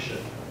production.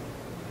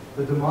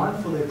 The demand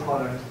for their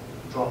product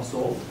drops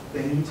off,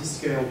 they need to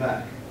scale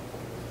back.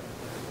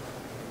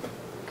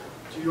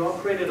 Do you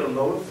operate at a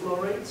lower flow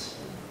rate?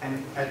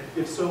 And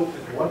if so,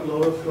 at what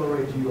lower flow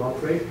rate do you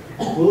operate?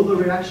 Will the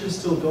reaction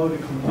still go to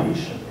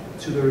completion,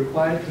 to the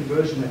required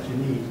conversion that you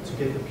need to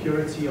get the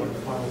purity of the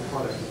final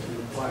product that you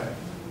require?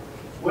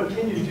 What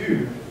can you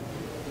do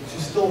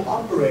to still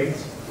operate,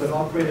 but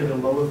operate at a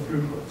lower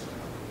throughput?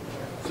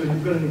 So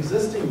you've got an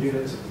existing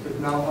unit, but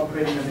now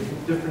operating under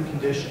different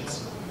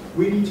conditions.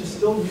 We need to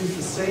still use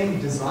the same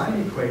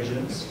design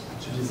equations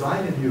to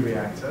design a new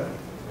reactor,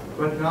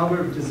 But now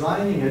we're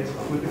designing it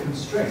with a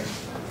constraint.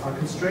 Our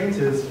constraint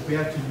is we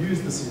have to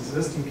use this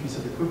existing piece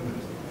of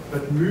equipment,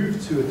 but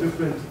move to a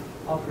different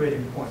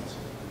operating point.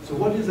 So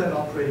what is that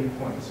operating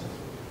point?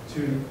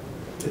 To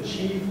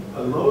achieve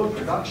a lower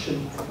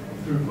production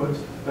throughput,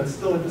 but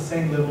still at the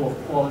same level of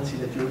quality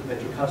that your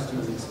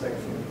customers expect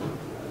from you.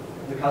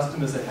 The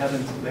customers that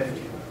haven't left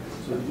you.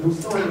 So you'll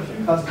still have a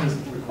few customers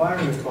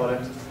requiring the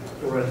product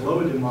or at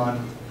lower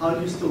demand. How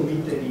do you still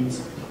meet their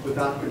needs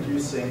without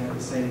producing at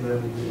the same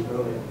level you did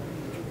earlier?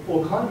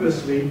 Or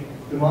conversely,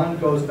 demand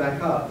goes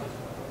back up,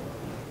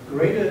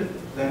 greater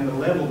than the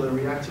level the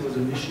reactor was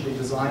initially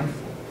designed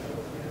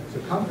for.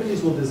 So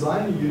companies will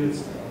design the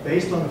units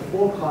based on a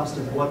forecast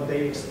of what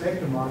they expect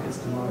the market's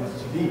demand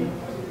to be.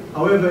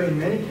 However, in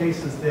many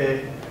cases,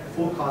 their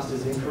forecast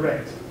is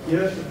incorrect.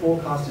 Here, the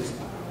forecast is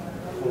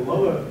for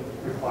lower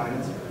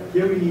requirements.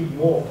 Here, we need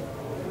more.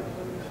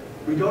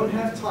 We don't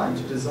have time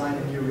to design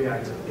a new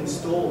reactor,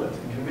 install it,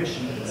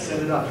 commission it,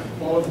 set it up,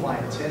 qualify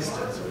and test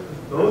it.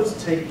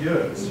 Those take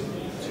years,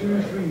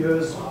 2-3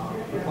 years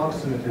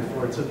approximately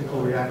for a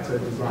typical reactor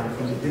design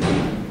from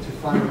beginning to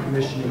final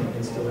commissioning and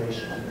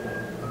installation.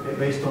 Okay,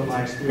 based on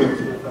my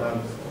experience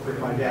with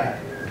my dad.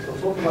 So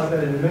I'll talk about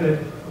that in a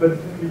minute, but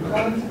you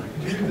can't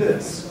do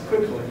this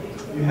quickly.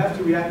 You have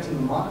to react to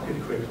the market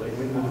quickly.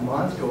 When the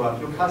demands go up,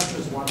 your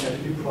customers want that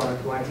new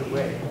product right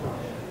away.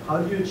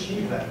 How do you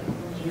achieve that?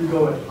 Do you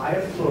go at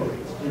higher flow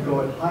rates? Do you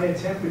go at higher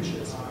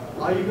temperatures?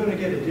 Are you going to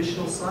get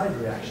additional side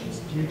reactions?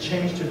 Do you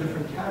change to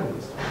different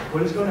catalysts?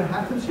 What is going to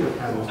happen to your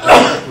catalyst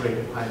when you operate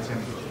at higher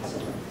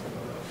temperatures?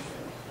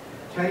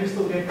 Can you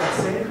still get that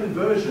same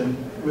conversion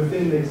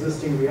within the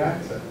existing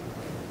reactor?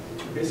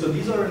 Okay, so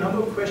these are a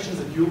number of questions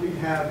that you'll be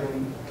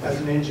having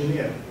as an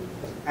engineer.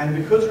 And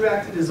because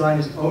reactor design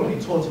is only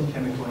taught in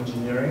chemical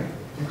engineering,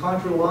 you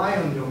can't rely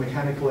on your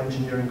mechanical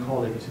engineering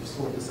colleague to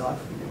sort this out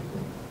for you.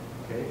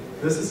 Okay?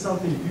 This is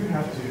something you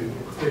have to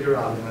figure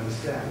out and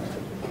understand.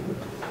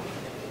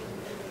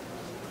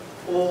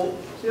 Or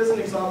here's an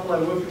example. I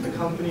worked with a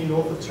company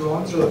north of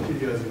Toronto a few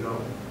years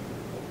ago.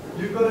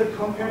 You've got a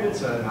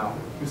competitor now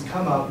who's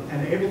come up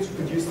and able to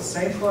produce the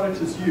same product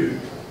as you.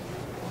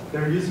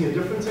 They're using a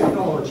different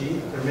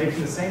technology. They're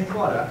making the same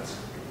product.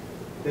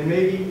 They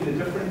may be in a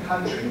different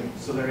country,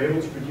 so they're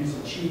able to produce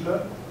it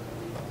cheaper.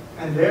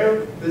 And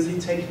they're busy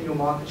taking your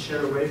market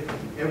share away from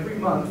you. Every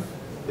month,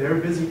 they're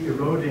busy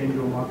eroding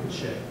your market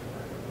share.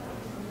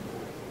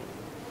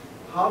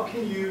 How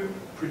can you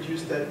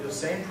produce your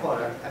same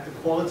product at the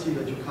quality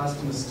that your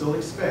customers still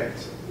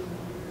expect,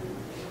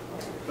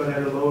 but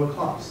at a lower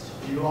cost?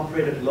 You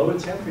operate at lower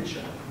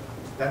temperature.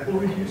 That will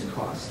reduce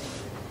cost.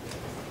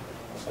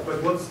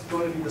 But what's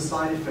going to be the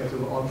side effect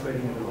of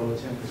operating at a lower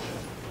temperature?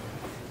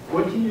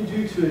 What can you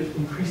do to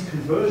increase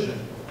conversion?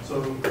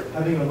 So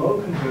having a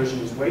low conversion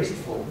is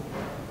wasteful.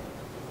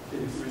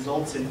 It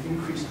results in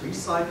increased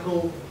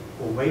recycle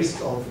or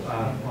waste of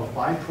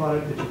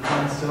byproduct that you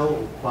can't sell,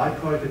 or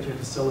byproduct that you have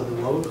to sell at a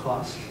lower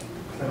cost,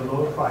 at a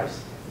lower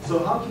price.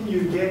 So how can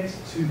you get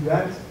to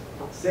that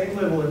same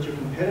level that your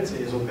competitor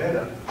is or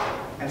better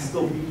and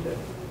still beat them?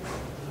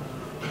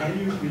 Can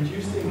you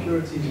reduce the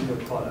impurities in your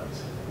product,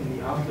 in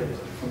the outlet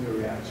from your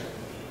reactor?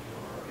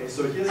 Okay,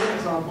 so here's an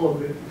example of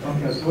the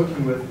company I was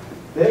working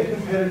with. Their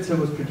competitor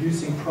was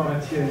producing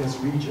product here in this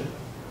region.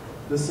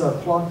 This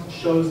plot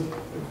shows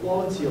the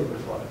quality of the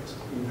product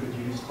being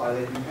produced by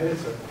their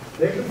competitor.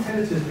 Their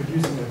competitor is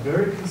producing a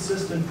very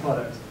consistent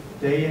product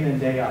day in and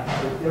day out.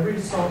 So every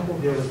sample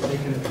here was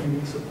taken a few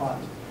weeks apart.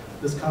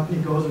 This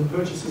company goes and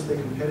purchases their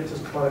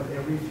competitor's product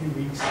every few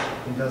weeks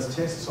and does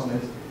tests on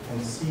it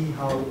and see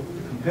how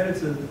the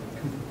competitor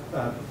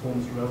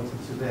performs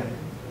relative to them.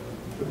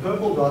 The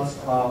purple dots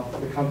are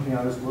the company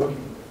I was working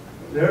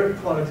with. Their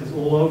product is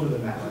all over the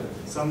map.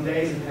 Some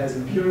days it has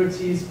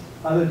impurities,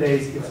 other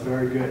days it's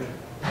very good.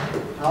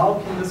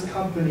 How can this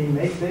company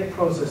make their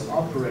process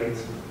operate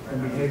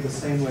and behave the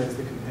same way as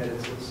the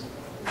competitors?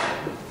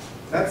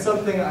 That's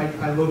something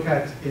I look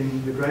at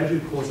in the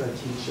graduate course I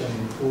teach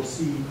and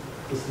foresee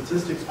the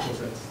statistics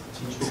course I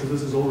teach, because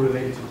this is all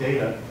related to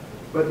data.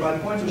 But my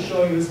point of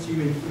showing this to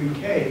you in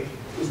 3K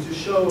is to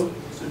show,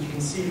 so you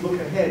can see, look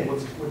ahead, what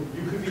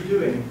you could be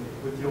doing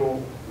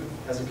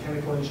as a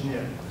chemical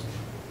engineer.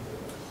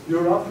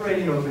 You're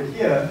operating over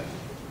here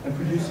and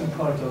producing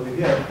product over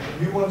here.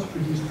 You want to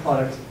produce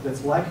product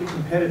that's like your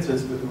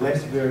competitors with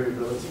less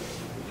variability.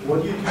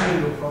 What do you do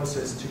in your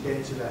process to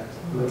get to that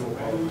level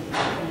of?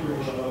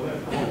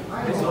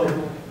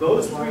 So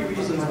those three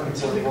reasons are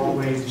typical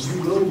ways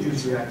you will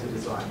use reactor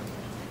design.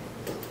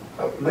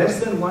 Less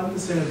than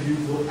 1% of you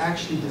will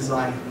actually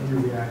design new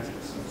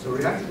reactors. So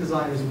reactor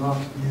design is not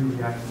new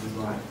reactor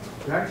design.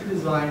 Reactor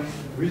design,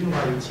 the reason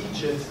why we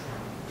teach it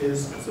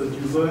is so that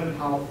you learn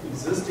how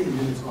existing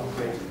units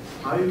operate,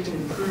 how you can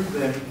improve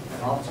them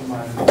and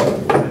optimize them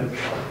for better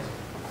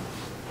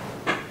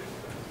product.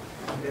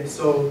 Okay,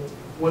 so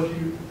what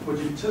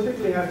you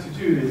typically have to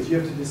do is you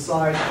have to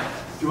decide,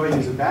 do I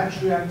use a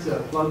batch reactor,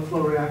 a plug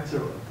flow reactor,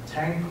 or a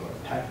tank, or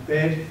a packed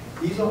bed?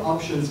 These are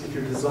options if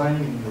you're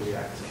designing a new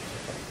reactor.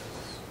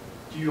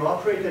 Do you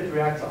operate that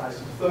reactor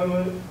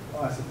isothermally,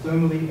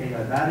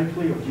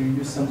 adiabatically, or do you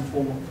use some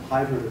form of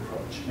hybrid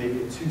approach,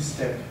 maybe a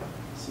two-step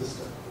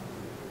system?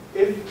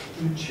 If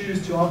you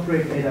choose to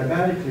operate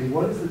adiabatically,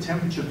 what is the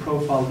temperature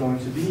profile going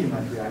to be in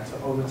that reactor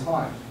over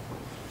time?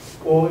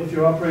 Or if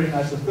you're operating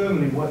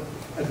isothermally,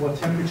 at what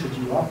temperature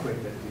do you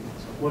operate that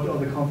reactor? What are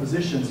the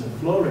compositions and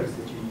flow rates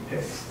that you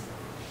pick?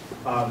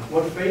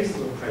 What phases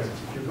are present?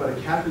 If you've got a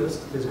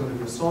catalyst, there's going to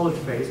be a solid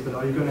phase, but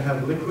are you going to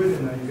have liquid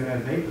and are you going to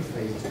have vapor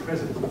phases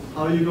present?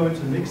 How are you going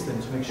to mix them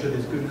to make sure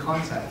there's good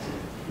contact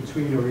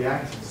between your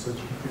reactants so that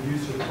you can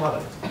produce your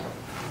product?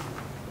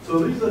 So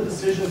these are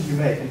decisions you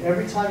make, and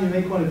every time you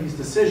make one of these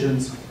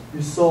decisions,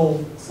 you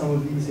solve some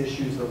of these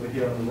issues over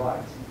here on the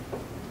right.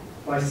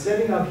 By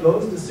setting up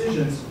those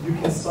decisions, you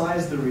can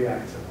size the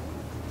reactor.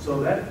 So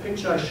that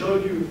picture I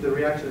showed you, the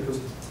reactor that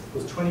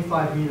was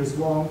 25 meters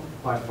long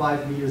by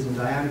 5 meters in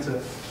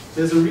diameter,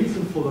 there's a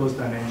reason for those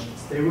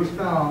dimensions. They were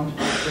found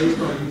based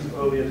on these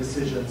earlier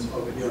decisions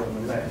over here on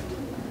the left.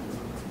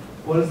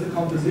 What is the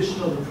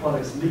composition of the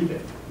products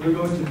leaving? We're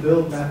going to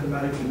build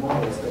mathematical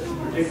models that can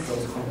predict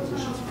those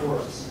compositions for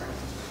us.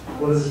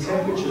 What are the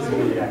temperatures in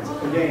the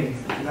reactor? Again,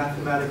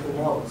 mathematical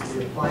models.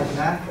 The applied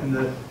math and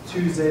the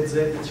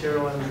 2ZZ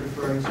material I was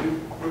referring to,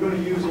 we're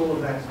going to use all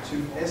of that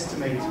to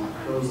estimate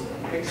those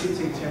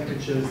exiting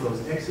temperatures,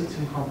 those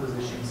exiting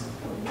compositions,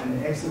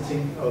 and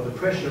the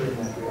pressure in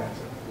that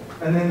reactor.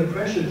 And then the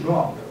pressure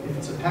drop. If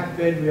it's a packed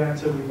bed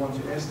reactor, we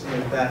want to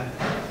estimate that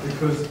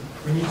because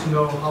we need to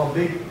know how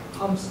big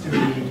pumps do we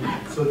need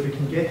so that we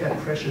can get that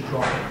pressure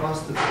drop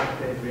across the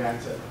packed bed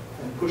reactor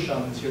and push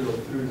our material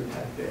through the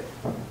packed bed.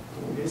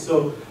 Okay,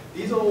 so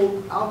these are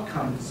all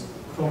outcomes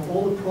from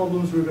all the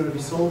problems we're going to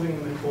be solving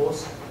in the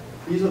course.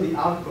 These are the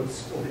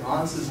outputs or the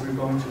answers we're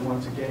going to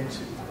want to get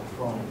to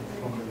from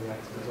the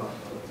reactor design.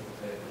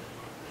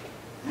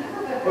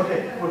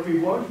 Okay, what we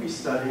won't be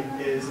studying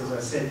is, as I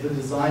said, the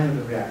design of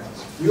the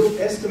reactors. We'll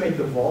estimate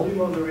the volume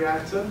of the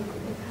reactor,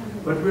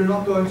 but we're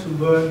not going to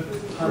learn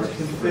how to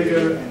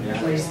configure and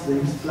place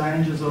these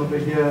flanges over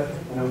here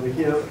and over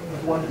here.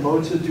 What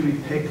motor do we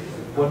pick?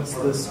 What's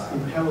this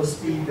impeller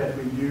speed that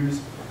we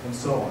use? And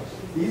so on.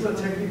 These are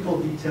technical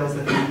details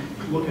that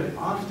we look at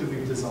after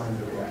we've designed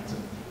the reactor.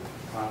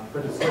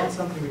 But it's not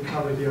something we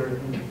cover here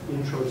in the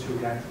Intro to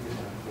Reactor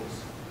Design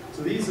course.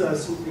 So these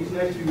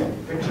next few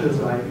pictures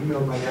I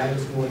emailed my dad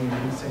this morning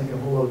and he sent me a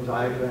whole lot of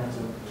diagrams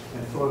and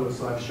photos,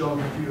 so I've shown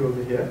a few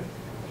over here.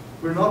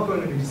 We're not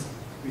going to be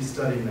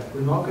studying that.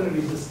 We're not going to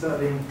be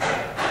studying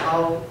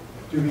how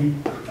do we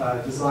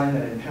design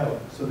that impeller.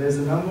 So there's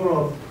a number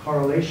of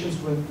correlations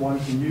one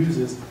can use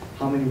is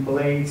how many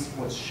blades,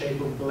 what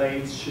shape of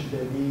blades should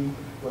there be,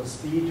 what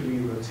speed do we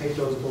rotate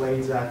those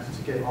blades at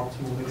to get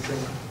optimal mixing.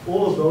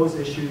 All of those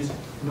issues,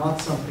 not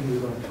something we're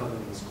going to cover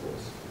in this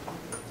course.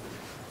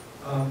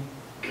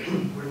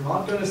 We're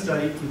not going to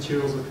study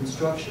materials of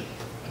construction.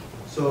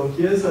 So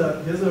here's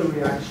a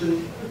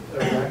reactor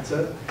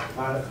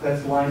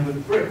that's lined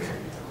with brick.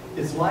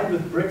 It's lined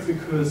with brick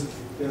because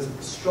there's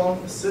a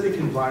strong acidic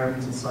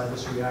environment inside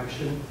this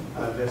reaction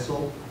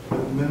vessel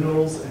with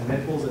minerals and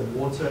metals and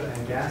water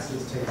and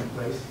gases taking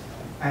place.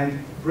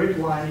 And brick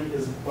lining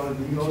is one of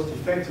the most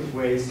effective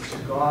ways to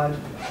guard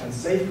and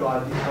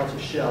safeguard the outer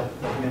shell,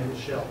 the metal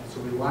shell.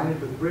 So we line it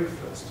with brick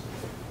first.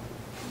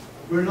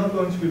 We're not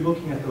going to be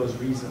looking at those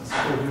reasons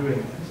for doing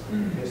it.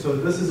 Okay, so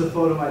this is a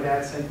photo my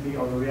dad sent me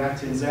of a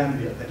reactor in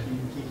Zambia that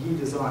he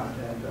designed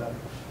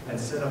and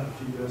set up a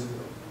few years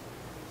ago.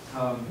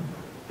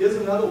 Here's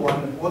another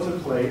one, an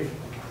autoclave.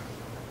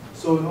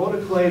 So an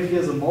autoclave,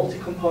 here's a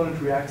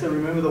multi-component reactor.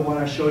 Remember the one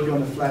I showed you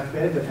on the flat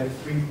bed that had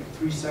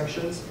three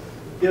sections?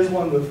 Here's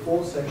one with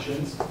 4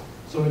 sections.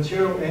 So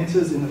material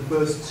enters in the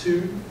first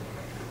 2,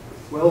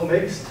 well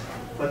mixed,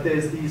 but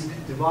there's these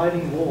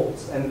dividing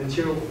walls, and the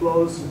material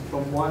flows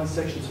from one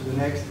section to the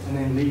next and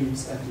then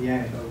leaves at the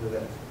end over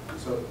there.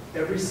 So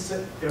every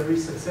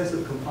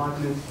successive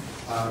compartment,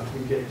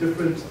 we get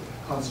different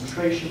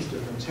concentrations,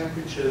 different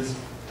temperatures.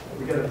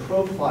 We get a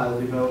profile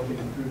developing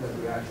through that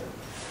reactor.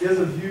 Here's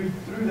a view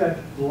through that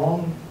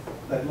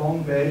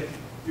long bed.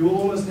 You will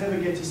almost never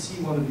get to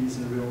see one of these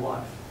in real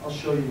life. I'll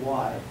show you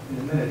why in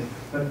a minute.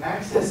 But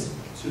access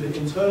to the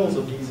internals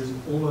of these is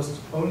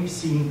almost only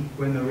seen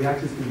when the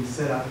reactor is going to be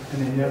set up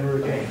and then never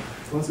again.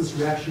 Once this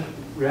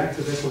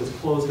reactor vessel is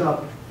closed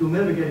up, you'll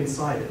never get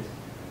inside it.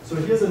 So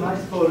here's a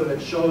nice photo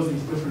that shows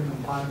these different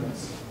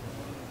compartments.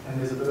 And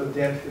there's a bit of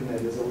depth in there.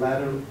 There's a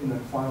ladder in the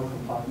final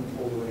compartment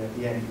all the way at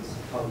the end. This is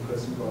how the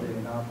person got in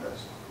and out of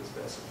this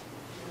vessel.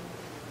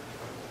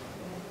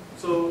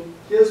 So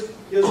here's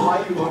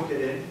why you won't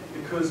get in,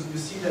 because you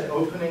see that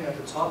opening at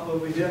the top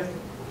over here?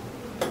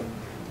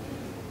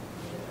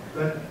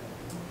 That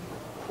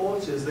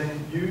port is then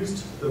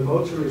used, the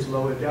motor is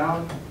lowered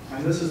down,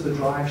 and this is the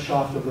drive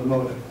shaft of the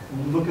motor.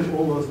 And you look at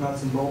all those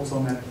nuts and bolts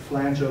on that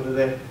flange over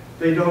there,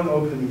 they don't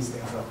open these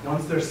things up.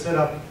 Once they're set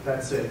up,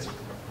 that's it.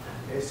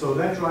 Okay, so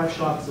that drive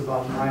shaft is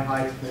about my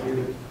height,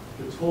 maybe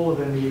a bit taller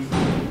than me.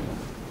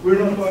 We're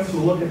not going to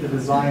look at the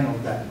design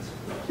of that.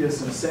 Here's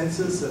some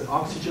sensors,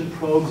 oxygen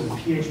probes and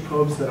pH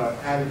probes that are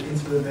added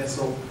into the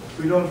vessel.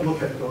 we don't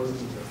look at those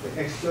details.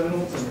 The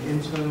externals and the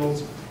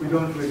internals, we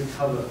don't really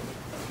cover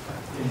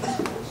in this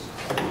course.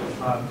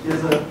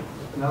 Here's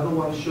another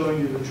one showing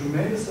you the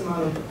tremendous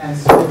amount of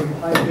ancillary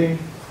piping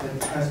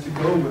that has to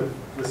go with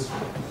this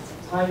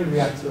tiny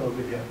reactor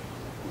over here.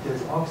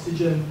 There's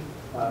oxygen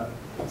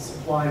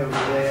supply over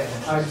there,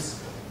 and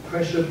pipes,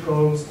 pressure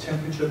probes,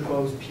 temperature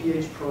probes,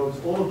 pH probes,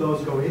 all of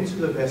those go into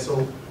the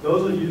vessel.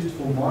 Those are used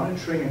for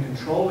monitoring and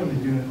controlling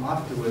the unit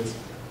afterwards.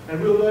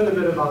 And we'll learn a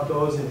bit about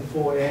those in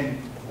 4N,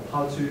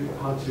 how to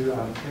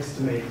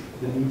estimate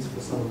the needs for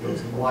some of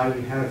those and why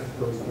we have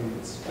those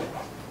units.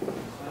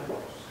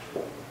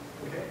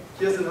 Okay,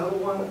 here's another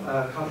one,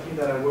 a company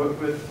that I work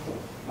with.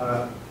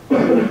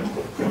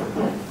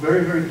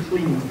 Very, very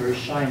clean, very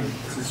shiny.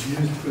 This is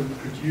used to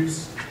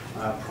produce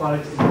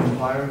product in an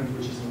environment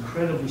which is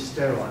incredibly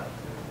sterile.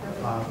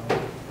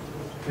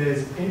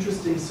 There's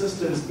interesting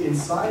systems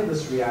inside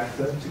this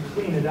reactor to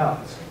clean it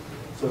out.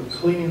 So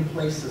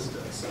clean-in-place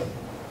systems.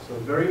 So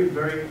very,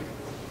 very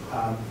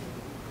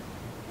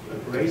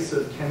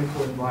abrasive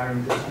chemical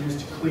environment that's used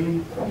to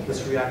clean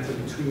this reactor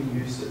between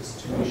uses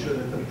to make sure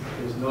that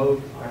there's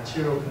no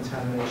bacterial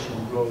contamination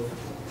and growth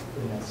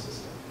in that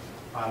system.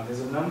 There's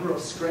a number of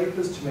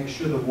scrapers to make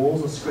sure the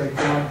walls are scraped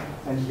down.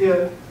 And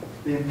here,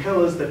 the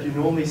impellers that you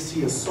normally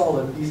see as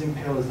solid, these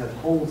impellers have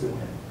holes in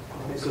them.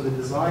 Okay, so the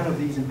design of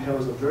these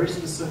impellers are very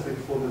specific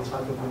for the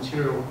type of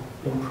material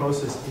being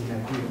processed in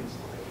that unit.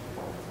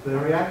 The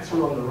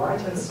reactor on the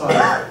right-hand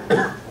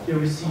side, here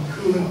we see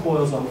cooling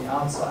coils on the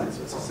outside.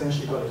 So it's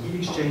essentially got a heat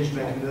exchange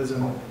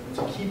mechanism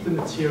to keep the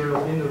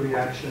material in the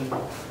reaction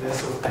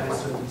vessel at a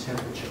certain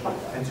temperature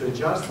and to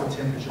adjust the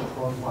temperature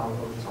profile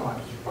over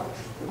time.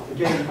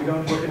 Again, we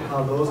don't look at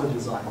how those are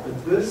designed,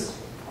 but this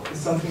is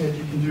something that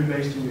you can do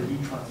based on your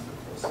heat transfer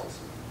courses.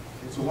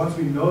 Okay, so once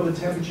we know the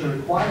temperature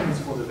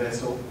requirements for the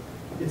vessel,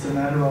 it's a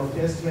matter of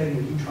estimating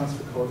the heat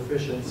transfer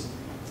coefficients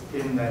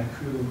in that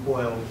cooling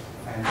coil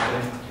and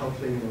then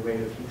calculating the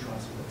rate of heat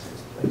transfer that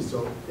takes place.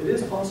 So it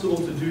is possible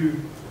to do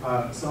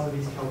some of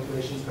these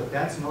calculations, but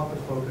that's not the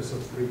focus of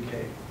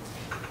 3K.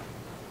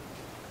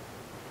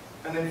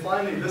 And then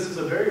finally, this is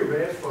a very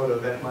rare photo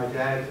that my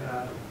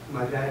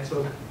dad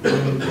took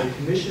when they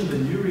commissioned the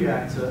new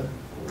reactor.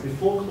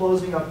 Before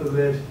closing up the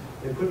lid,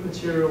 they put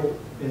material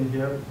in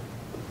here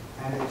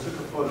and they took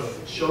a photo.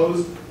 It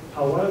shows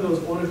how one of those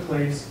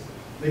autoclaves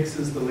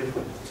mixes the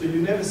liquid. So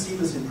you never see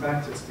this in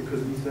practice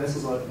because these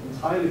vessels are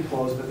entirely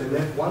closed, but they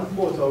left one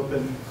port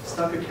open,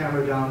 stuck a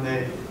camera down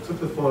there, took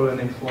the photo, and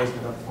then closed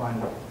it up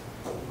finally.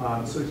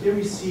 So here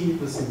we see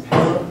this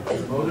impeller,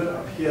 the motor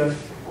up here,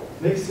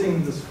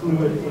 mixing this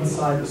fluid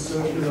inside the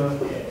circular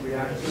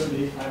reactor.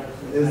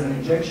 There's an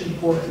injection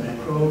port and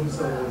the probes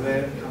over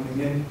there coming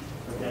in.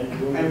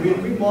 And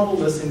we model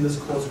this in this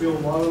course. We'll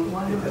model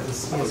it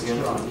as a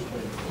CSTR.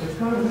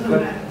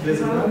 But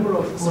there's a number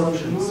of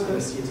assumptions in the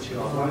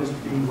CSTR. One is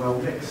being well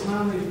mixed.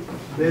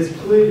 There's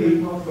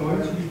clearly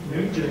going to be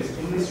regions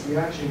in this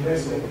reaction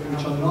vessel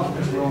which are not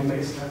as well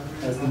mixed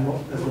as the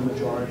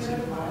majority.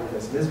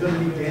 There's going to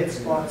be dead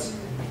spots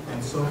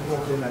and so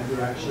forth in that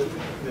reaction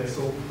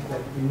vessel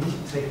that we need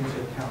to take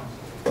into account.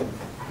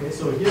 Okay,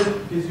 so here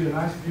it gives you a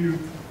nice view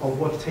of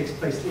what takes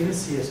place in a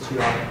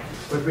CSTR,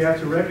 but we have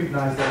to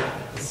recognize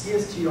that the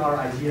CSTR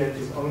idea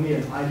is only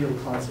an ideal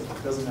concept.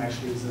 It doesn't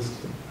actually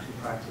exist in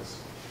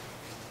practice.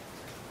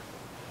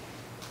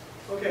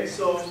 Okay,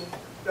 so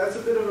that's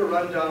a bit of a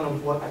rundown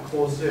of what the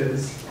course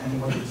is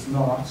and what it's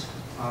not.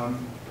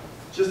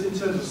 Just in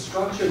terms of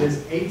structure,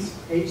 there's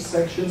eight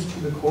sections to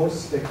the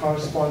course. They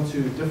correspond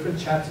to different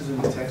chapters in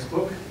the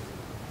textbook.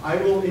 I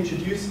will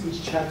introduce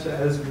each chapter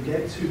as we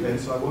get to them,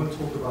 so I won't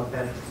talk about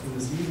that in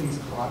this evening's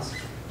class.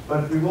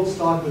 But we will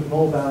start with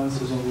mole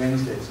balances on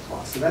Wednesday's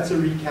class. So that's a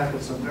recap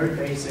of some very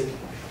basic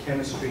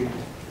chemistry,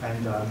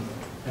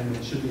 and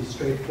it should be a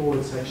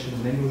straightforward section.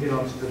 And then we'll get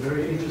on to the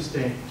very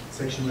interesting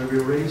section where we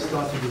already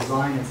start to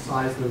design and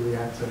size the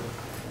reactor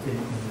in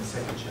the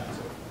second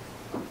chapter.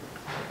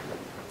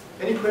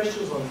 Any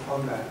questions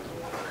on that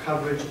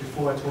coverage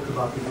before I talk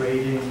about the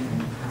grading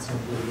and some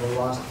of the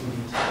last few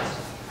details?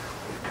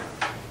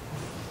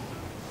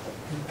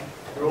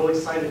 We're all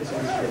excited to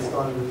get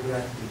started with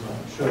reactor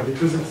design, sure,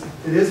 because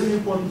it is an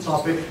important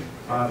topic.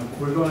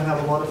 We're going to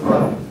have a lot of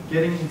fun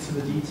getting into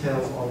the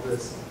details of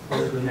this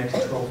over the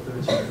next 12,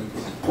 13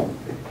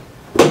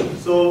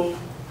 weeks. So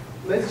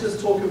let's just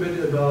talk a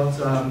bit about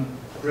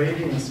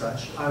grading and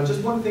such.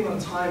 Just one thing on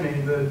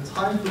timing. The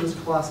time for this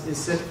class is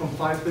set from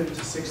 5:30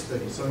 to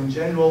 6:30. So in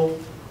general,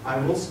 I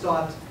will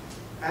start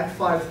at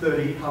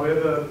 5:30.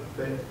 However,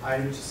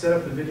 to set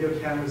up the video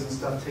cameras and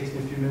stuff takes me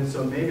a few minutes,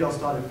 so maybe I'll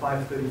start at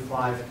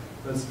 5:35,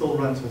 but still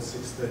run till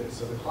 6:30.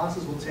 So the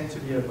classes will tend to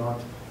be about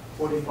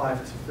 45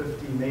 to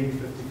 50, maybe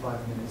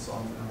 55 minutes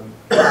on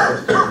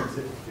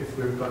if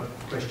we've got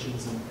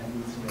questions and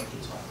need some extra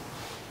time.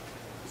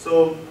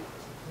 So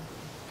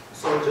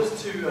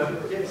just to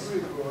yes.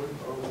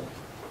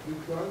 The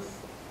class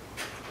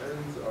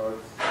ends at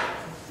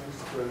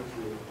 6:20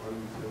 on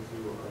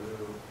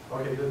the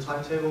Okay, the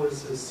timetable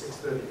is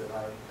 6:30 that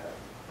I have.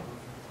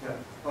 Yeah.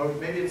 or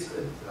maybe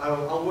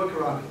I'll work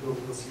around it. We'll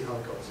see how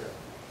it goes. Yeah.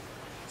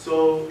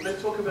 So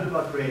let's talk a bit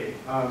about grading.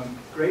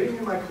 Grading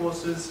in my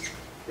courses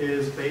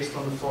is based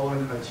on the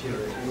following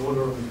criteria in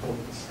order of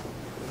importance.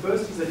 The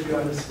first is that you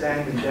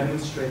understand and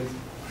demonstrate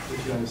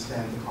that you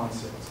understand the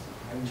concepts.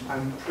 And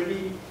I'm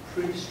pretty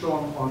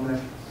strong on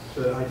that,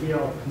 the idea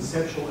of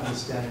conceptual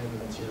understanding of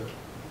the material.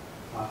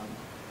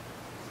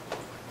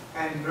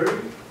 And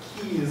very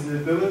key is the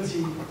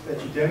ability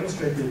that you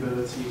demonstrate the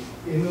ability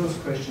in those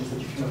questions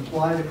that you can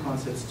apply the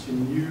concepts to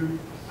new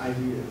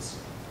ideas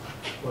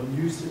or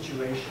new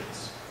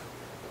situations,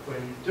 or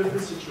in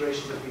different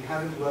situations that we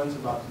haven't learned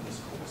about in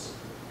this course.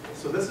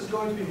 So this is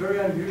going to be very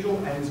unusual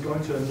and is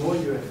going to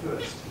annoy you at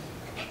first,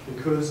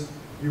 because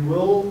you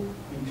will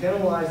be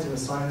penalized in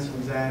assignments and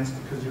exams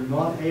because you're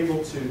not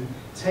able to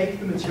take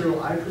the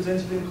material I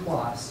presented in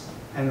class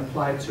and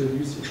apply it to a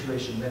new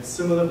situation that's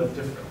similar but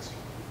different.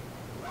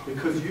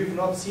 Because you've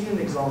not seen an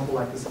example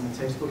like this in the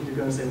textbook, you're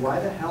going to say, why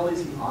the hell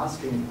is he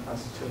asking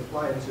us to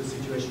apply it to a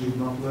situation you've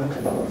not learned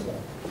about?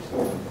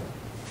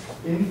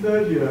 In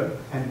third year,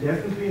 and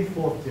definitely in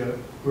fourth year,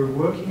 we're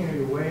working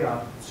your way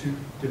up to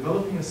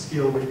developing a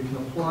skill where you can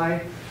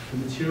apply the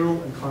material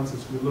and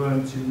concepts we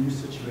learn to new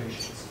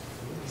situations.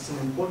 It's an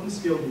important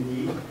skill you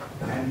need,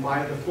 and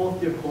by the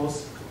fourth year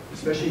course,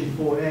 especially in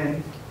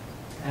 4N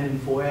and in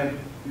 4M,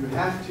 you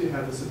have to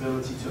have this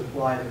ability to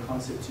apply the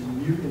concept to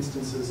new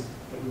instances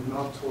that we've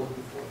not taught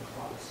before in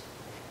class.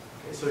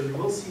 Okay, so you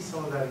will see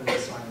some of that in the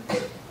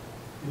assignments.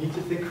 You need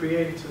to think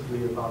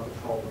creatively about the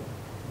problem,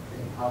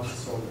 okay, and how to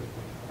solve it.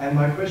 And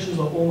my questions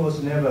are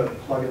almost never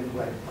plug and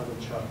play, plug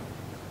and chug.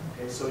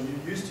 Okay, so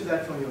you're used to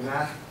that from your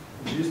math,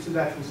 you're used to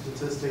that from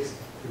statistics,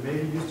 you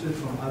may be used to it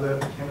from other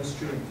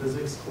chemistry and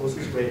physics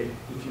courses where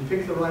if you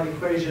pick the right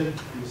equation,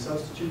 you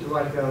substitute the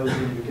right values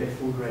and you get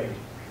full grade.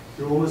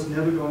 You're almost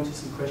never going to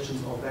see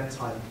questions of that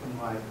type in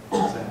my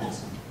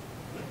exams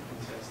and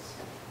tests.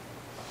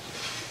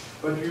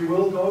 But we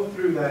will go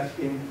through that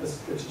in the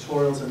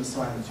tutorials and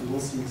assignments. You will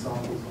see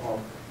examples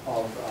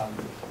of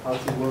how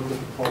to work with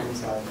the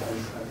problems I've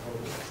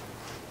told you.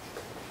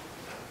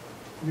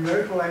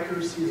 Numerical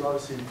accuracy is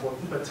obviously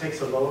important, but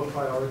takes a lower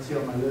priority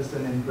on my list,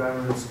 and then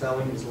grammar and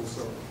spelling is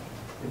also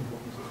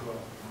important as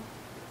well.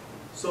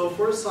 So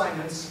for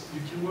assignments, you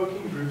can work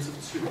in groups of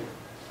 2,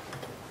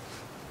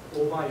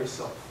 all by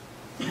yourself.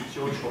 It's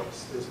your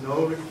choice. There's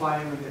no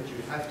requirement that you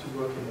have to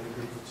work in a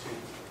group of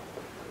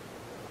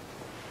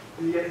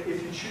 2. And yet,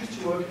 if you choose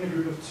to work in a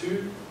group of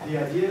 2, the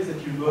idea is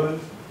that you learn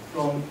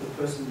from the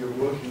person you're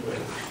working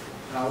with.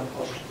 And I'll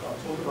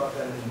talk about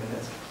that in a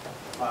minute.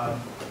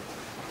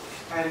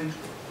 And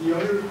the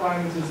only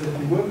requirement is that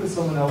if you work with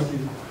someone else,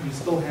 you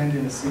still hand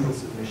in a single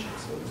submission.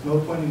 So there's no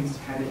point in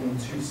handing in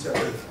 2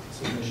 separate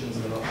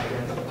submissions that are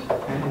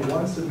identical. Hand in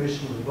one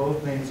submission with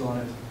both names on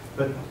it,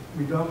 but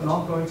we're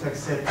not going to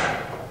accept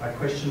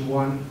question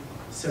 1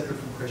 separate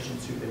from question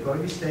 2. They're going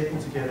to be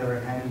stapled together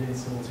and handed in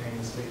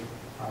simultaneously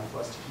for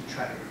us to keep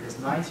track of. There's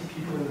 90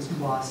 people in this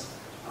class.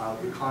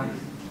 We can't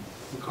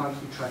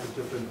keep track of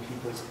different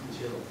people's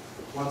material.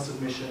 One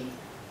submission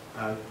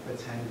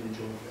that's handed in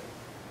jointly.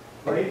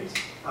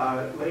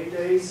 Late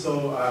days,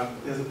 so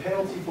there's a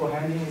penalty for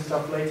handing in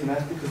stuff late, and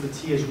that's because the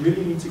TAs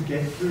really need to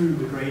get through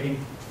the grading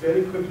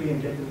fairly quickly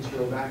and get the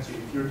material back to you.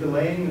 If you're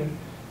delaying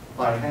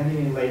by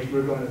handing in late,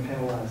 we're going to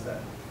penalize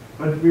that.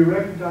 But we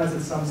recognize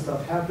that some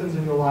stuff happens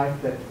in your life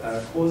that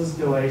causes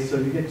delay, so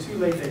you get 2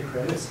 late day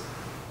credits.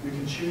 You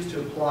can choose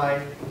to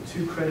apply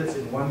 2 credits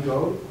in one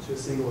go to a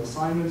single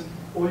assignment,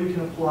 or you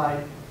can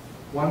apply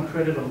 1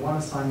 credit on one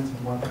assignment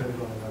and 1 credit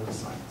on another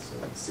assignment. So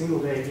a single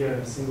day here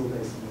and a single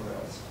day somewhere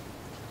else,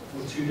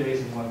 or 2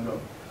 days in one go.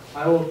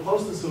 I will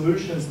post the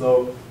solutions,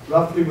 though,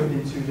 roughly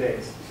within 2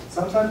 days.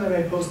 Sometimes I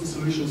may post the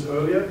solutions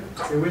earlier,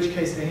 in which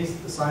case any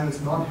assignments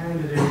not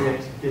handed in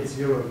yet get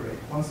 0 grade.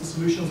 Once the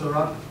solutions are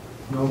up,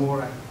 no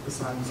more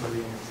assignments are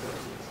being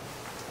accepted.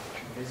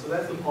 Okay, so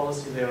that's the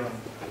policy there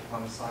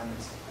on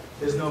assignments.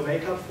 There's no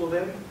makeup for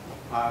them.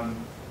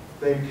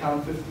 They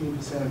count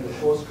 15% of your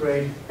course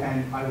grade,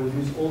 and I will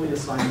use all the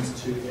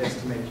assignments to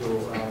estimate your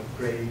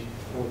grade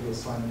for the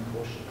assignment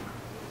portion.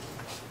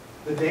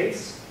 The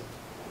dates,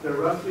 they're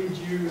roughly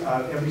due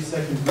every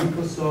second week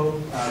or so.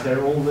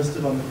 They're all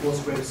listed on the course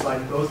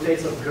website. Those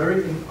dates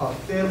are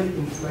fairly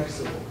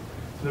inflexible.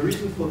 The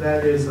reason for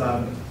that is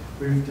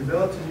we've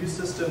developed a new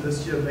system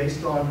this year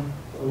based on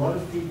a lot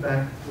of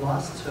feedback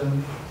last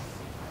term.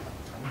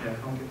 Okay, I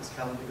can't get this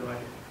calendar going.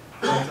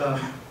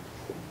 But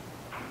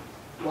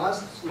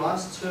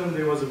last term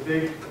there was a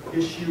big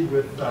issue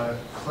with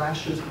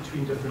clashes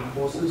between different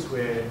courses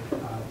where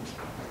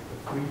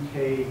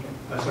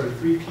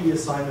 3P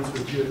assignments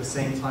were due at the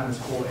same time as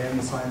 4M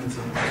assignments,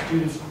 and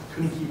students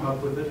couldn't keep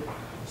up with it.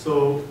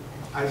 So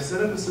I've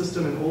set up a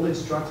system, and all the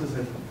instructors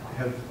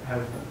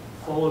have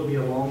followed me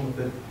along with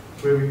it,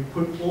 where we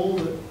put all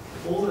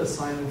the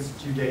assignments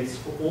due dates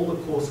for all the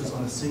courses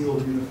on a single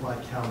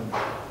unified calendar.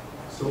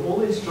 So all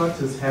the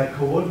instructors have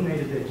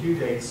coordinated their due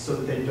dates so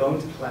that they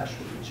don't clash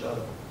with each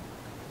other.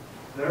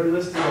 They're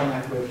listed on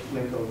that web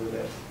link over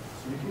there.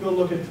 So you can go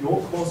look at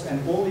your course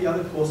and all the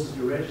other courses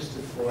you're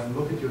registered for and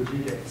look at your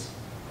due dates.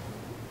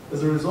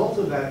 As a result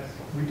of that,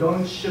 we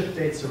don't shift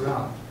dates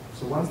around.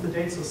 So once the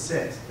dates are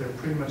set, they're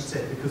pretty much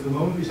set, because the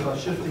moment we start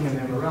shifting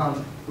them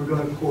around, we're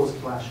going to cause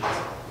clashes.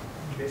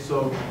 Okay,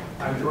 so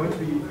I'm going to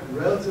be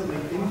relatively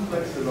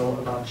inflexible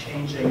about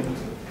changing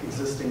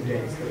existing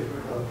dates that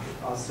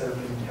are set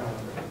in the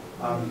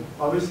calendar.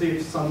 Obviously,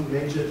 if some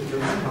major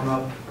events come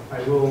up,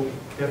 I will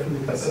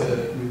definitely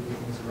consider moving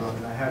things around,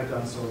 and I have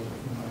done so in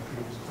my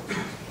previous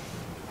courses.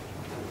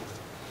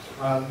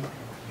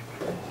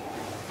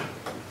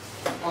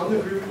 On the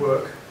group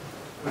work,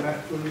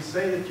 when we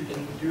say that you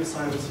can do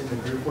assignments in the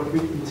group, what we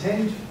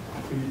intend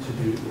for you to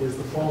do is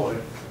the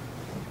following.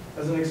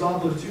 As an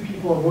example, if two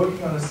people are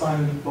working on an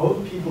assignment,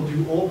 both people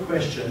do all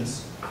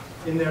questions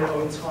in their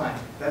own time.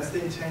 That's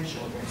the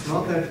intention. It's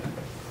not that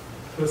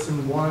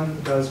person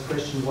 1 does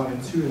question 1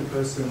 and 2 and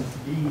person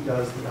B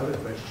does the other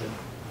question.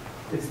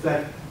 It's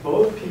that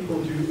both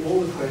people do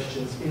all the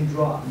questions in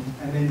draft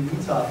and then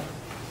meet up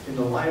in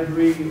the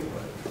library, or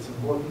if it's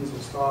important, or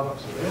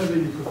Starbucks, or whatever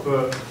you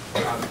prefer,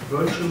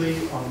 virtually,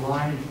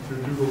 online,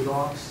 through Google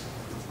Docs.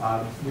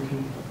 You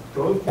can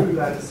go through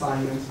that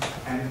assignment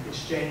and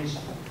exchange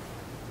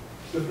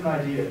different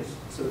ideas.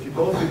 So if you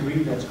both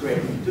agree, that's great.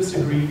 If you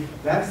disagree,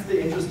 that's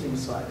the interesting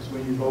side, is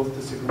when you both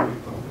disagree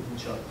with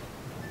each other.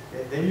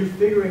 Okay? Then you're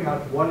figuring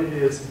out what it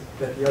is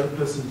that the other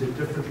person did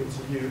differently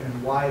to you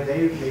and why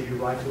they may be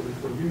right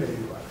or you may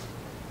be right.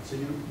 So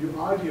you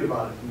argue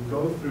about it, you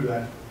go through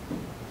that,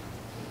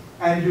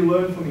 and you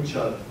learn from each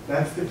other.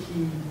 That's the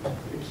key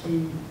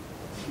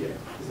here,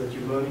 is that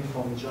you're learning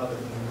from each other.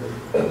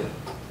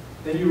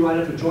 Then you write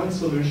up a joint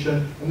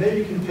solution, and then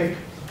you can pick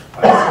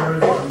Sarah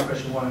can do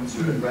question 1 and 2,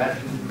 and Brad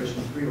can do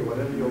question 3, or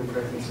whatever your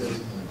preference is.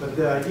 But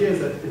the idea is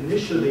that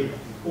initially,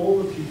 all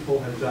the people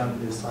have done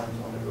the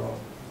assignment on their own.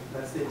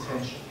 That's the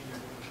intention.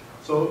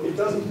 So it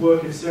doesn't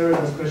work if Sarah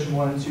does question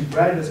 1 and 2,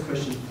 Brad does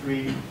question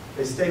 3,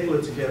 they staple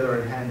it together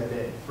and hand it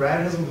in.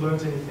 Brad hasn't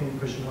learned anything in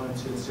question 1 and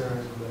 2, and Sarah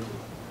hasn't learned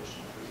anything in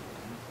question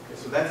 3.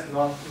 Okay, so that's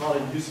not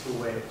a useful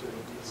way of doing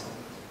the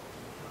assignment.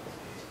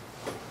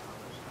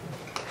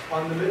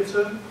 On the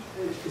midterm,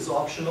 it is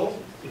optional.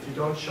 If you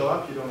don't show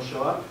up, you don't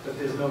show up, but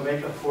there's no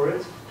makeup for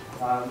it.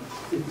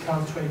 It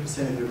counts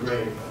 20% of your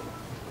grade.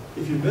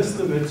 If you miss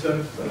the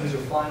midterm, that means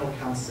your final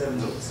counts 70%,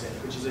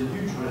 which is a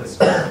huge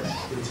risk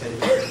you're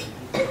taking.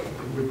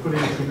 You're putting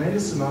a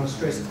tremendous amount of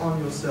stress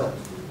on yourself.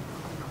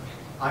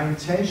 I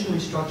intentionally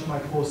structure my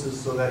courses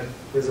so that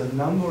there's a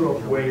number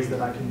of ways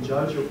that I can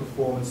judge your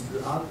performance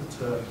throughout the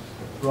term,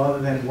 rather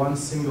than one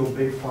single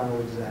big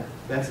final exam.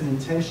 That's an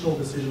intentional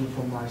decision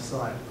from my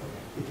side.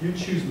 If you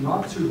choose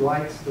not to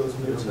write those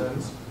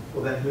midterms,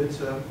 or that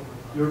midterm,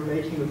 you're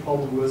making the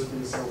problem worse for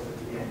yourself at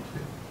the end.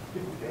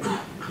 Okay?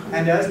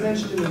 And as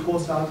mentioned in the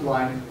course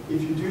outline,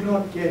 if you do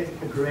not get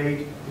a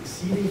grade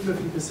exceeding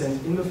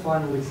 50% in the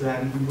final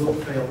exam, you will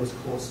fail this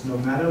course, no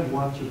matter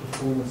what your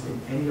performance in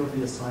any of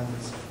the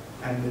assignments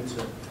and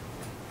midterm.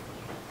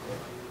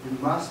 You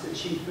must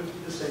achieve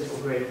 50%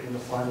 or greater in the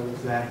final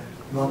exam,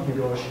 not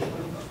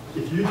negotiable.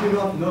 If you do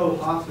not know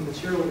half the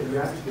material in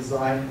reactor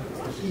design,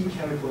 a key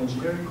chemical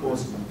engineering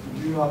course,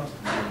 you do not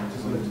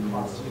deserve to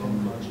pass the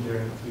chemical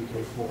engineering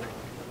UK4.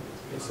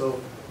 Okay, so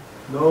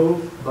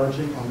no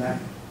budging on that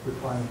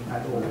requirement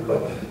at all.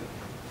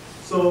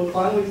 So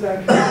final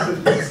exam counts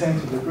 50%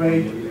 of the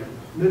grade,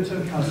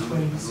 midterm counts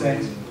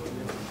 20%,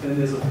 then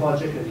there's a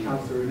project that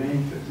counts the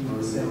remaining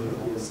 15%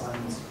 of the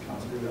assignments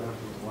counts through that.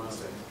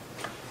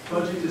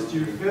 Project is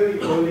due fairly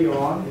early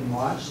on in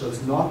March, so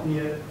it's not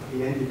near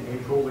the end in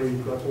April where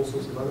you've got all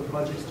sorts of other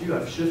projects due.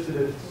 I've shifted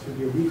it to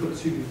be a week or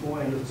 2 before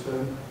end of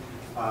term.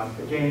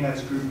 Again,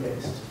 that's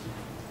group-based,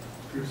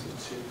 groups of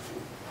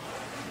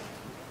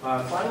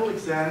 2. Final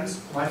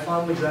exams, my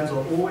final exams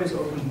are always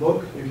open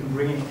book. You can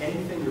bring in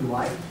anything you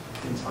like,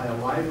 the entire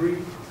library,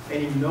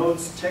 any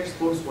notes,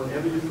 textbooks,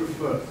 whatever you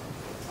prefer.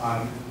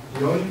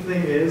 The only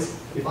thing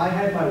is, if I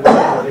had my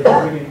way, they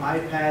could bring in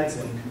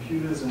iPads and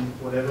computers and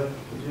whatever.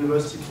 The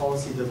university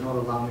policy does not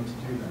allow me to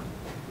do that.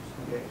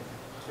 Okay.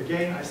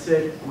 Again, I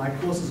said my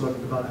courses are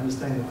about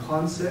understanding the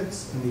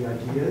concepts and the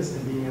ideas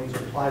and being able to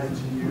apply them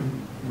to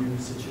new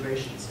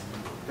situations.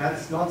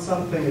 That's not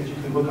something that you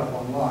can look up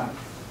online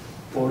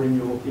or in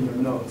your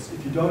notes.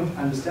 If you don't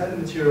understand the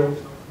material,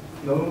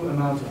 no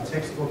amount of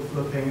textbook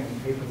flipping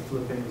and paper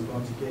flipping is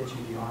going to get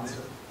you the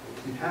answer.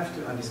 You have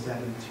to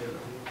understand the material.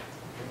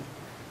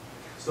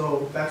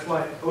 So that's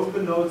why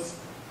open notes,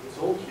 it's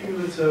all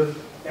cumulative.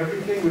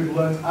 Everything we've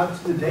learned up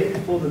to the day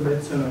before the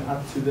midterm and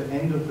up to the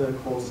end of the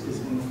course is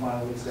in the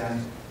final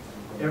exam.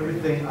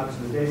 Everything up to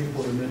the day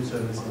before the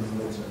midterm is in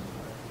the midterm.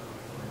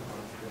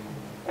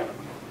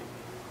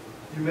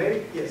 You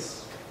may?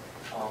 Yes?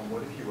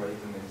 What if you write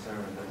the midterm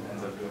and then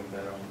ends up doing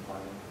better on the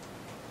final?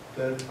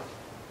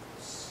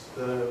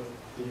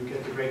 You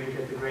get the grade in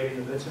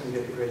the midterm, you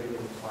get the grade in the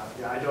final.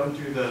 Yeah, I don't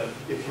do the,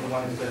 if you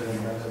want it better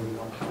than that, we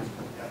want to.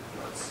 Yeah,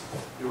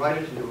 you're right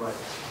if you do right.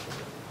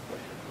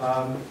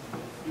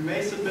 you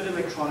may submit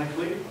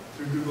electronically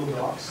through Google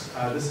Docs.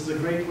 This is a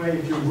great way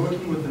if you're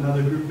working with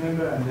another group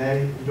member and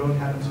you don't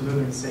happen to live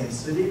in the same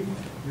city.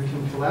 You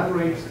can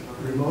collaborate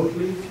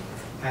remotely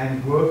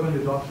and work on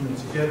your document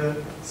together,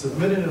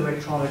 submit an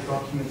electronic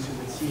document to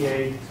the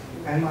TA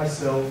and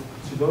myself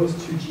to those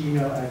 2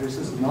 Gmail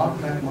addresses, not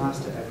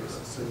master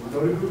addresses. So you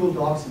go to Google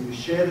Docs and you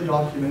share the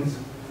documents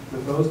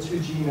with those 2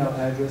 Gmail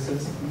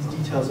addresses. These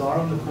details are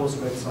on the course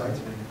website.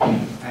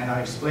 And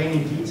I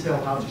explain in detail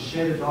how to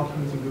share the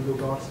documents in Google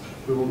Docs.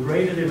 We will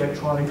grade it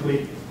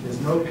electronically. There's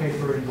no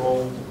paper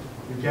involved.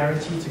 You're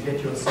guaranteed to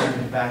get your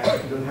assignment back.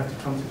 You don't have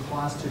to come to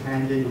class to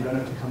hand it. You don't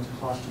have to come to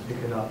class to pick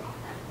it up.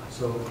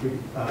 So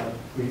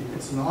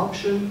it's an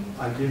option.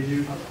 I give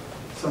you.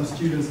 Some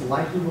students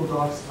like Google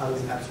Docs,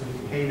 others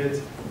absolutely hate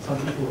it. Some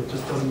people it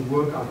just doesn't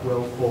work out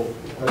well for,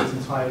 but it's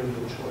entirely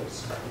your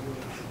choice.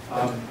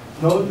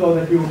 Note though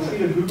that we will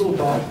treat a Google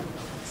Doc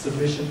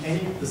submission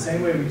the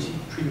same way we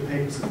treat a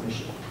paper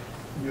submission.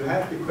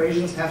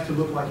 Equations have to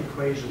look like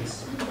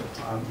equations.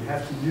 You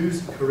have to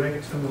use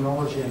correct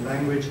terminology and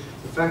language.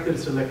 The fact that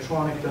it's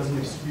electronic doesn't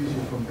excuse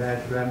you from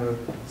bad grammar,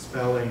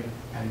 spelling,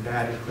 and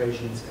bad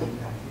equations and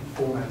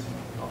formatting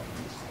of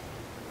documents.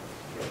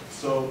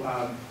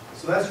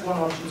 So that's one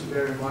option to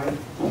bear in mind.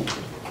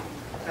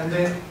 And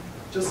then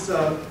just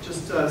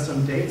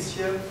some dates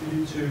here for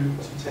you to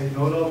take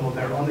note of. Well,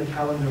 they're on the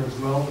calendar as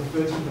well.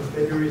 The 13th of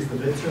February is the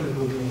midterm. It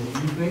will be in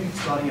the evening,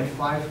 starting at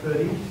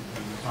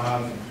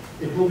 5:30.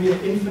 It will be an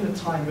infinite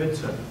time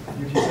midterm.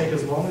 You can take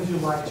as long as you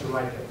like to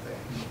write that thing.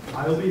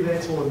 I will be there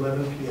till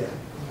 11 p.m.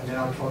 and then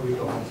I'll probably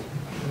go home.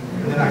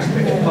 And then I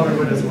expect to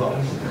cover it as well.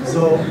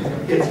 So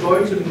it's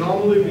going to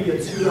normally be a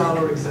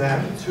 2-hour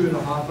exam,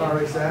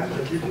 2.5-hour exam,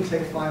 but you can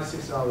take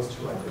 5-6 hours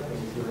to write the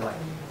thing if you like.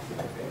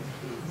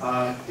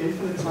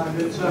 Infinite time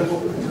midterm.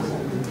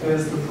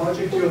 There's the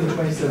project due on the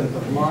 27th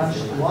of March.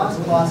 The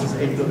last class is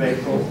 8th of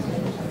April.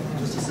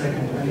 Just a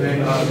second. And then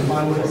the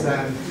final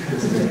exam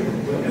is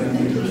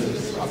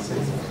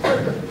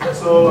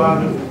So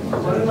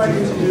what I'd like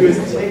you to do is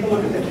take a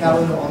look at the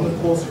calendar on the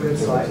course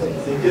website.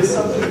 There is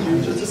something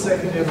due. Just a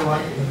second,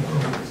 everyone.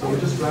 So we'll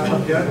just wrap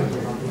up here.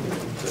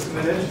 Just a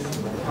minute.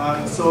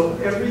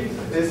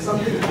 There's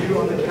something due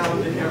on the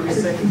calendar every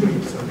second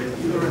week. So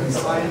there's either an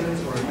assignment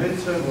or a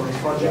midterm or a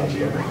project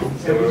due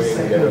every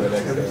second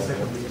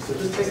week. So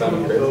just take a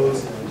look at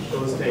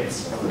those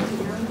dates.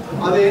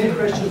 Are there any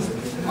questions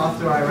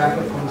after I wrap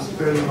up on this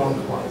fairly long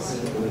class?